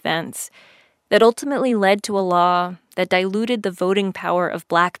cascade of events that ultimately led to a law that diluted the voting power of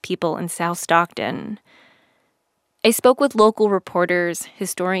Black people in South Stockton. I spoke with local reporters,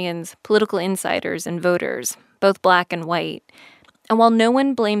 historians, political insiders, and voters, both Black and white. And while no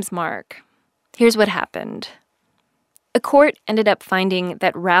one blames Mark, here's what happened. A court ended up finding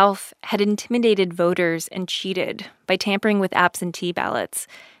that Ralph had intimidated voters and cheated by tampering with absentee ballots,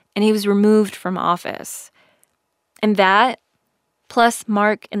 and he was removed from office. And that, plus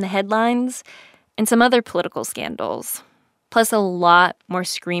Mark in the headlines, and some other political scandals, plus a lot more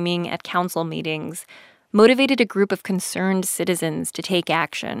screaming at council meetings, motivated a group of concerned citizens to take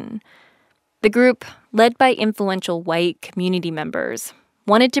action. The group, led by influential white community members,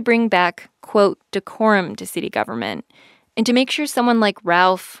 wanted to bring back, quote, decorum to city government, and to make sure someone like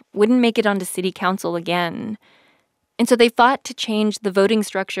Ralph wouldn't make it onto city council again. And so they fought to change the voting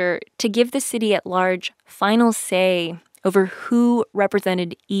structure to give the city at large final say over who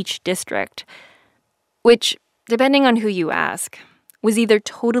represented each district, which, depending on who you ask, was either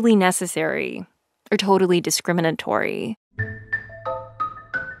totally necessary or totally discriminatory.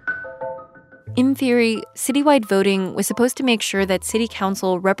 In theory, citywide voting was supposed to make sure that city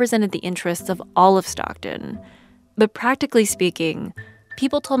council represented the interests of all of Stockton. But practically speaking,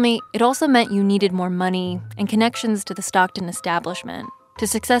 people told me it also meant you needed more money and connections to the Stockton establishment to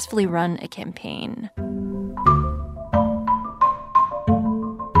successfully run a campaign.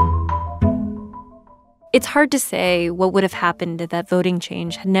 It's hard to say what would have happened if that voting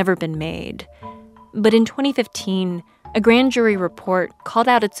change had never been made. But in 2015, a grand jury report called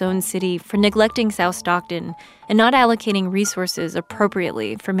out its own city for neglecting South Stockton and not allocating resources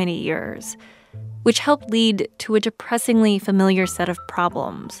appropriately for many years, which helped lead to a depressingly familiar set of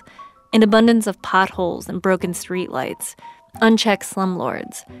problems: an abundance of potholes and broken streetlights, unchecked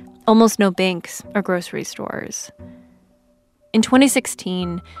slumlords, almost no banks or grocery stores. In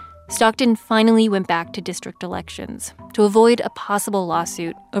 2016, Stockton finally went back to district elections to avoid a possible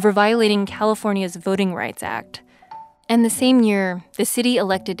lawsuit over violating California's Voting Rights Act. And the same year, the city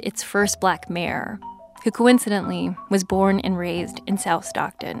elected its first Black mayor, who coincidentally was born and raised in South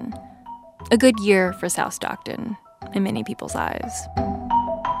Stockton. A good year for South Stockton, in many people's eyes.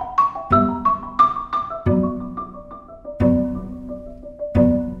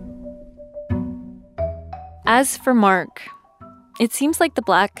 As for Mark, it seems like the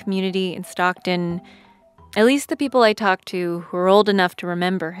Black community in Stockton, at least the people I talked to who are old enough to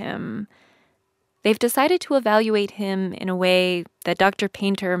remember him, they've decided to evaluate him in a way that Dr.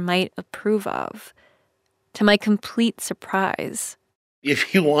 Painter might approve of. To my complete surprise.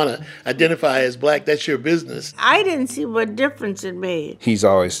 If you want to identify as Black, that's your business. I didn't see what difference it made. He's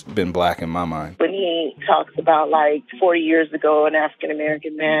always been Black in my mind. When he talks about, 40 years ago, an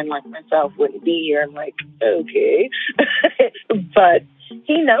African-American man like myself wouldn't be here, I'm like, okay. But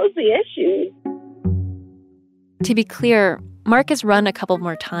he knows the issue. To be clear, Mark has run a couple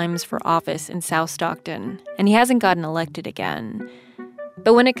more times for office in South Stockton, and he hasn't gotten elected again.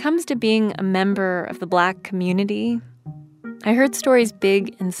 But when it comes to being a member of the Black community, I heard stories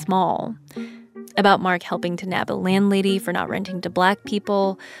big and small about Mark helping to nab a landlady for not renting to Black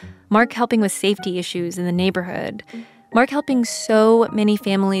people, Mark helping with safety issues in the neighborhood, Mark helping so many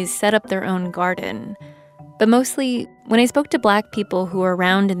families set up their own garden. But mostly, when I spoke to Black people who were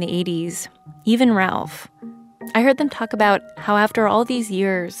around in the 80s, even Ralph, I heard them talk about how after all these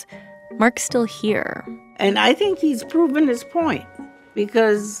years, Mark's still here. And I think he's proven his point,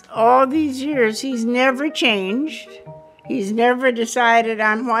 because all these years he's never changed. He's never decided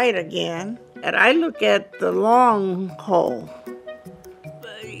I'm white again. And I look at the long haul.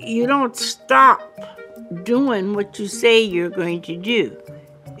 You don't stop doing what you say you're going to do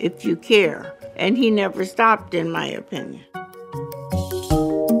if you care. And he never stopped, in my opinion.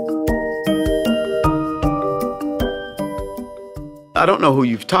 I don't know who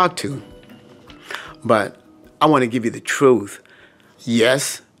you've talked to, but I want to give you the truth.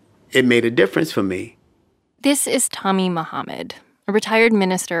 Yes, it made a difference for me. This is Tomi Muhammad, a retired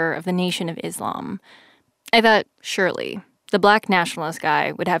minister of the Nation of Islam. I thought, surely, the Black nationalist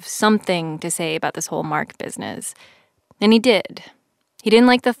guy would have something to say about this whole Mark business. And he did. He didn't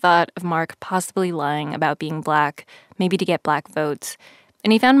like the thought of Mark possibly lying about being Black, maybe to get Black votes.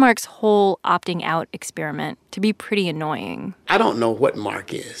 And he found Mark's whole opting out experiment to be pretty annoying. I don't know what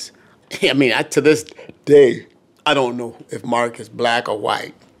Mark is. I mean, to this day, I don't know if Mark is Black or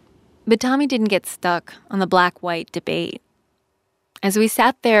white. But Tomi didn't get stuck on the Black-white debate. As we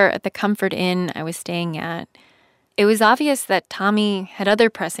sat there at the Comfort Inn I was staying at, it was obvious that Tomi had other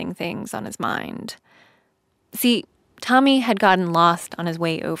pressing things on his mind. See, Tomi had gotten lost on his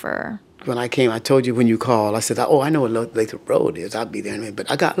way over. When I came, I told you when you called, I said, I know what Lathrop Road is. I'll be there anyway. But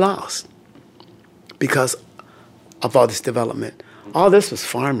I got lost because of all this development. All this was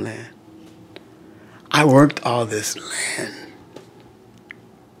farmland. I worked all this land.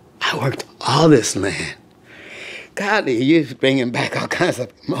 Golly, you're bringing back all kinds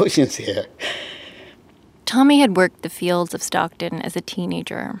of emotions here. Tomi had worked the fields of Stockton as a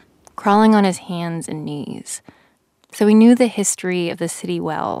teenager, crawling on his hands and knees. So he knew the history of the city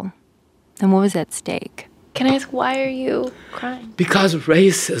well. And what was at stake? Can I ask, why are you crying? Because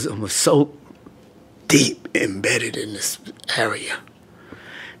racism was so deep embedded in this area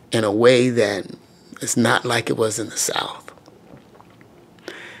in a way that it's not like it was in the South.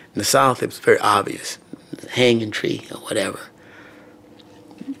 In the South, it was very obvious, hanging tree or whatever.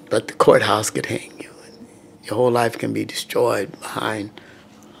 But the courthouse could hang you. Your whole life can be destroyed behind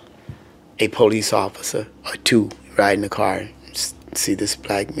a police officer or two riding a car and see this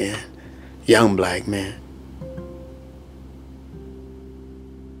Black man, young Black man.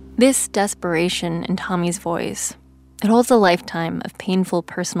 This desperation in Tomi's voice, it holds a lifetime of painful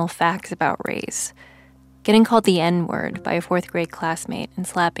personal facts about race. Getting called the N-word by a fourth-grade classmate and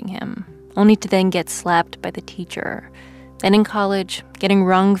slapping him, only to then get slapped by the teacher. Then in college, getting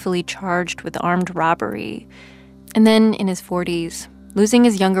wrongfully charged with armed robbery. And then in his 40s, losing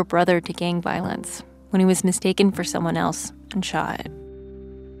his younger brother to gang violence when he was mistaken for someone else and shot.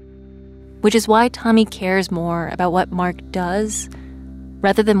 Which is why Tomi cares more about what Mark does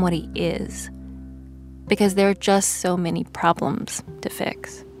rather than what he is. Because there are just so many problems to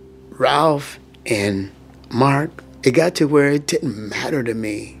fix. Ralph and Mark, it got to where it didn't matter to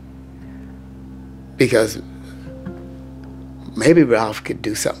me. Because maybe Ralph could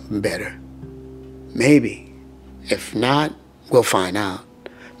do something better. Maybe. If not, we'll find out.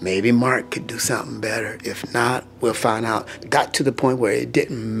 Maybe Mark could do something better. If not, we'll find out. It got to the point where it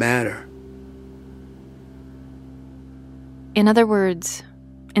didn't matter. In other words,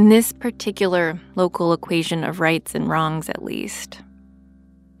 in this particular local equation of rights and wrongs at least,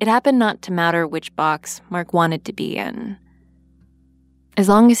 it happened not to matter which box Mark wanted to be in, as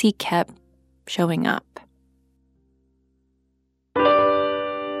long as he kept showing up.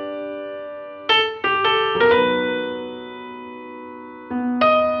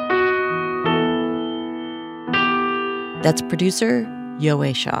 That's producer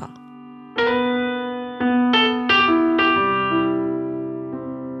Yowei Shaw.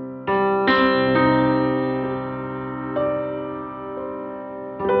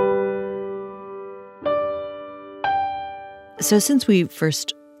 So since we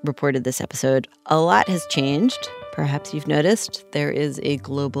first reported this episode, a lot has changed. Perhaps you've noticed there is a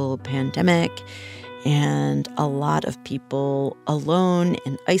global pandemic and a lot of people alone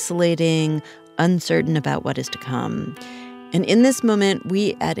and isolating, uncertain about what is to come. And in this moment,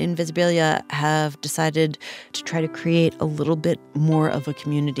 we at Invisibilia have decided to try to create a little bit more of a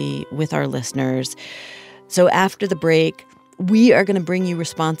community with our listeners. So after the break, we are going to bring you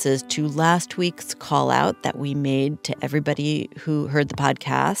responses to last week's call out that we made to everybody who heard the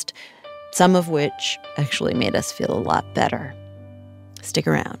podcast, some of which actually made us feel a lot better. Stick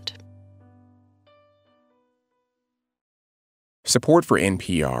around. Support for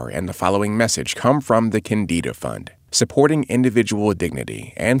NPR and the following message come from the Kendeda Fund, supporting individual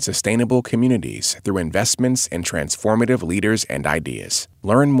dignity and sustainable communities through investments in transformative leaders and ideas.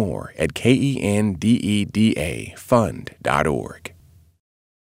 Learn more at KENDEDAfund.org.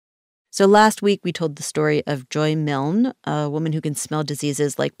 So last week, we told the story of Joy Milne, a woman who can smell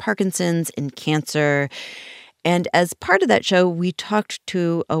diseases like Parkinson's and cancer. And as part of that show, we talked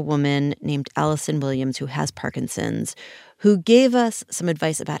to a woman named Allison Williams who has Parkinson's, who gave us some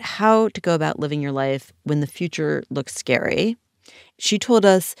advice about how to go about living your life when the future looks scary. She told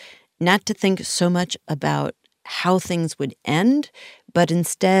us not to think so much about how things would end, but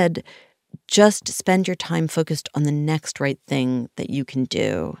instead just spend your time focused on the next right thing that you can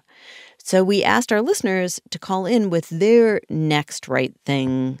do. So we asked our listeners to call in with their next right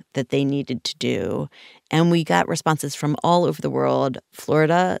thing that they needed to do. And we got responses from all over the world: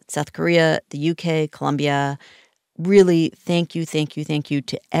 Florida, South Korea, the UK, Colombia. Really, thank you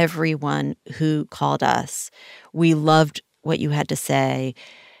to everyone who called us. We loved what you had to say.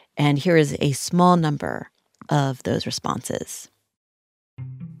 And here is a small number of those responses.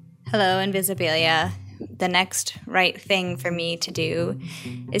 Hello, Invisibilia. The next right thing for me to do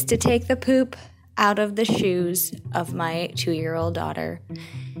is to take the poop out of the shoes of my 2-year-old daughter.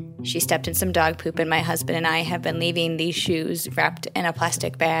 She stepped in some dog poop, and my husband and I have been leaving these shoes wrapped in a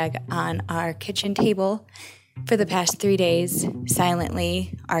plastic bag on our kitchen table for the past 3 days,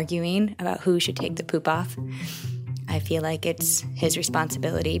 silently arguing about who should take the poop off. I feel like it's his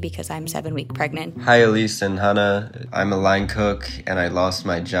responsibility because I'm 7 weeks pregnant. Hi, Elise and Hannah. I'm a line cook, and I lost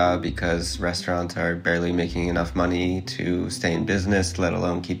my job because restaurants are barely making enough money to stay in business, let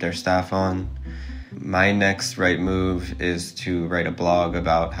alone keep their staff on. My next right move is to write a blog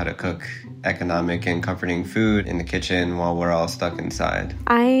about how to cook economic and comforting food in the kitchen while we're all stuck inside.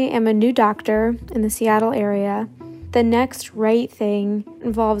 I am a new doctor in the Seattle area. The next right thing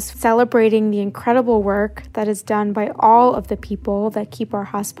involves celebrating the incredible work that is done by all of the people that keep our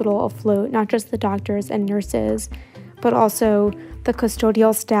hospital afloat, not just the doctors and nurses, but also the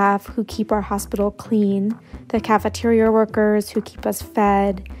custodial staff who keep our hospital clean, the cafeteria workers who keep us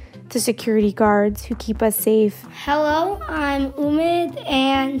fed, the security guards who keep us safe. Hello, I'm Umid,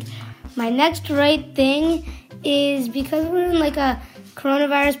 and my next right thing is because we're in like a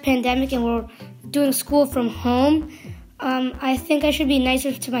coronavirus pandemic and we're doing school from home, I think I should be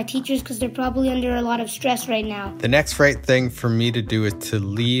nicer to my teachers because they're probably under a lot of stress right now. The next right thing for me to do is to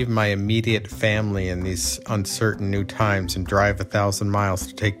leave my immediate family in these uncertain new times and drive 1,000 miles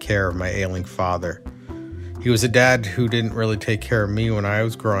to take care of my ailing father. He was a dad who didn't really take care of me when I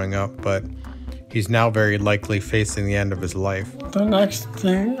was growing up, but he's now very likely facing the end of his life. The next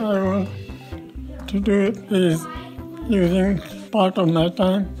thing I want to do is using part of my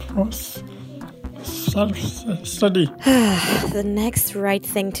time for self-study. The next right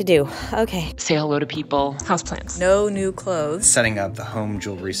thing to do. Okay. Say hello to people. Houseplants. No new clothes. Setting up the home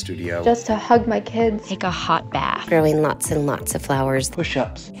jewelry studio. Just to hug my kids. Take a hot bath. Growing lots and lots of flowers.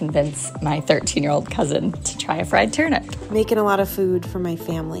 Push-ups. Convince my 13-year-old cousin to try a fried turnip. Making a lot of food for my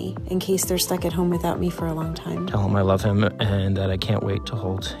family in case they're stuck at home without me for a long time. Tell him I love him and that I can't wait to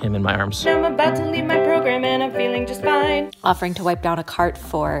hold him in my arms. I'm about to leave my program and I'm feeling just fine. Offering to wipe down a cart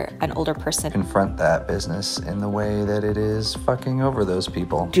for an older person. Confront that business in the way that it is fucking over those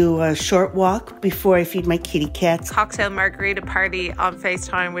people. Do a short walk before I feed my kitty cats. Cocktail margarita party on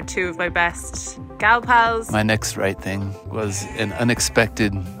FaceTime with 2 of my best gal pals. My next right thing was an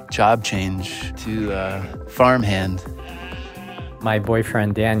unexpected job change to farmhand. My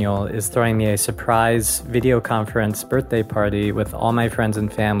boyfriend Daniel is throwing me a surprise video conference birthday party with all my friends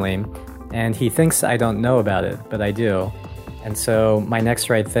and family, and he thinks I don't know about it, but I do. And so my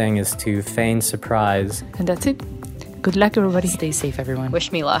next right thing is to feign surprise. And that's it. Good luck, everybody. Stay safe, everyone.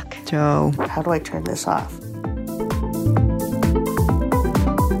 Wish me luck. Joe, how do I turn this off?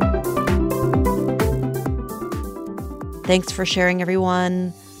 Thanks for sharing,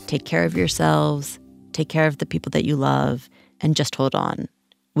 everyone. Take care of yourselves. Take care of the people that you love. And just hold on.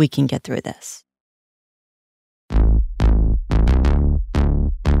 We can get through this.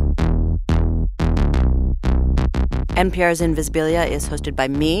 NPR's Invisibilia is hosted by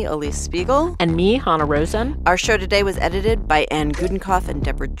me, Elise Spiegel. And me, Hannah Rosen. Our show today was edited by Anne Gudenkauf and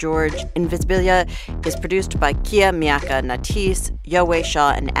Deborah George. Invisibilia is produced by Kia Miaka Natis, Yowei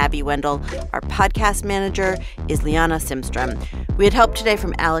Shaw, and Abby Wendell. Our podcast manager is Liana Simstrom. We had help today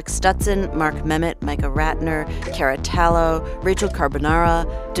from Alex Stutson, Mark Memmott, Micah Ratner, Cara Tallo, Rachel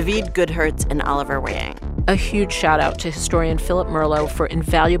Carbonara, David Goodhertz, and Oliver Wang. A huge shout out to historian Philip Merlo for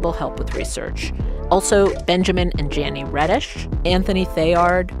invaluable help with research. Also, Benjamin and Janie Reddish, Anthony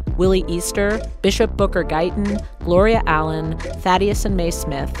Thayard, Willie Easter, Bishop Booker Guyton, Gloria Allen, Thaddeus and Mae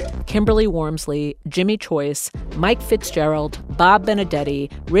Smith, Kimberly Wormsley, Jimmy Choice, Mike Fitzgerald, Bob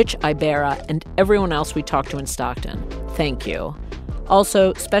Benedetti, Rich Ibarra, and everyone else we talked to in Stockton. Thank you.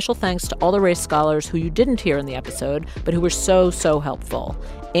 Also, special thanks to all the race scholars who you didn't hear in the episode, but who were so helpful.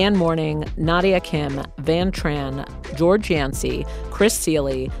 Ann Morning, Nadia Kim, Van Tran, George Yancey, Chris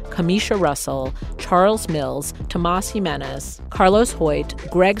Seeley, Kamisha Russell, Charles Mills, Tomas Jimenez, Carlos Hoyt,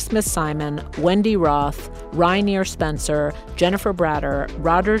 Greg Smith-Simon, Wendy Roth, Rainier Spencer, Jennifer Bratter,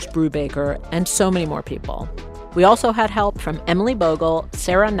 Rogers Brubaker, and so many more people. We also had help from Emily Bogle,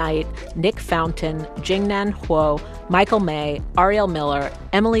 Sarah Knight, Nick Fountain, Jingnan Huo, Michael May, Ariel Miller,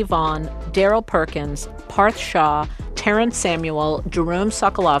 Emily Vaughn, Daryl Perkins, Parth Shah, Terrence Samuel, Jerome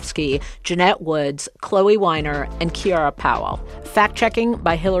Sokolovsky, Jeanette Woods, Chloe Weiner, and Kiara Powell. Fact-checking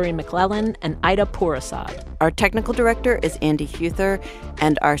by Hillary McClellan and Ida Pourasad. Our technical director is Andy Huther,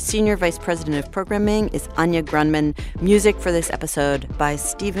 and our senior vice president of programming is Anya Grunman. Music for this episode by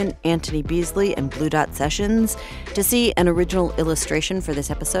Stephen Anthony Beasley and Blue Dot Sessions. To see an original illustration for this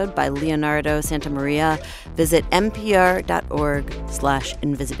episode by Leonardo Santamaria, visit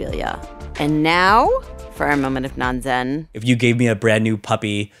npr.org/invisibilia. And now, for our moment of non-zen. If you gave me a brand new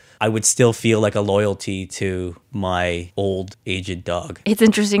puppy, I would still feel like a loyalty to my old, aged dog. It's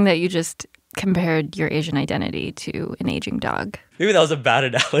interesting that you just compared your Asian identity to an aging dog. Maybe that was a bad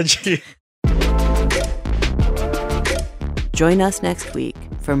analogy. Join us next week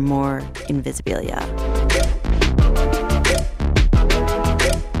for more Invisibilia.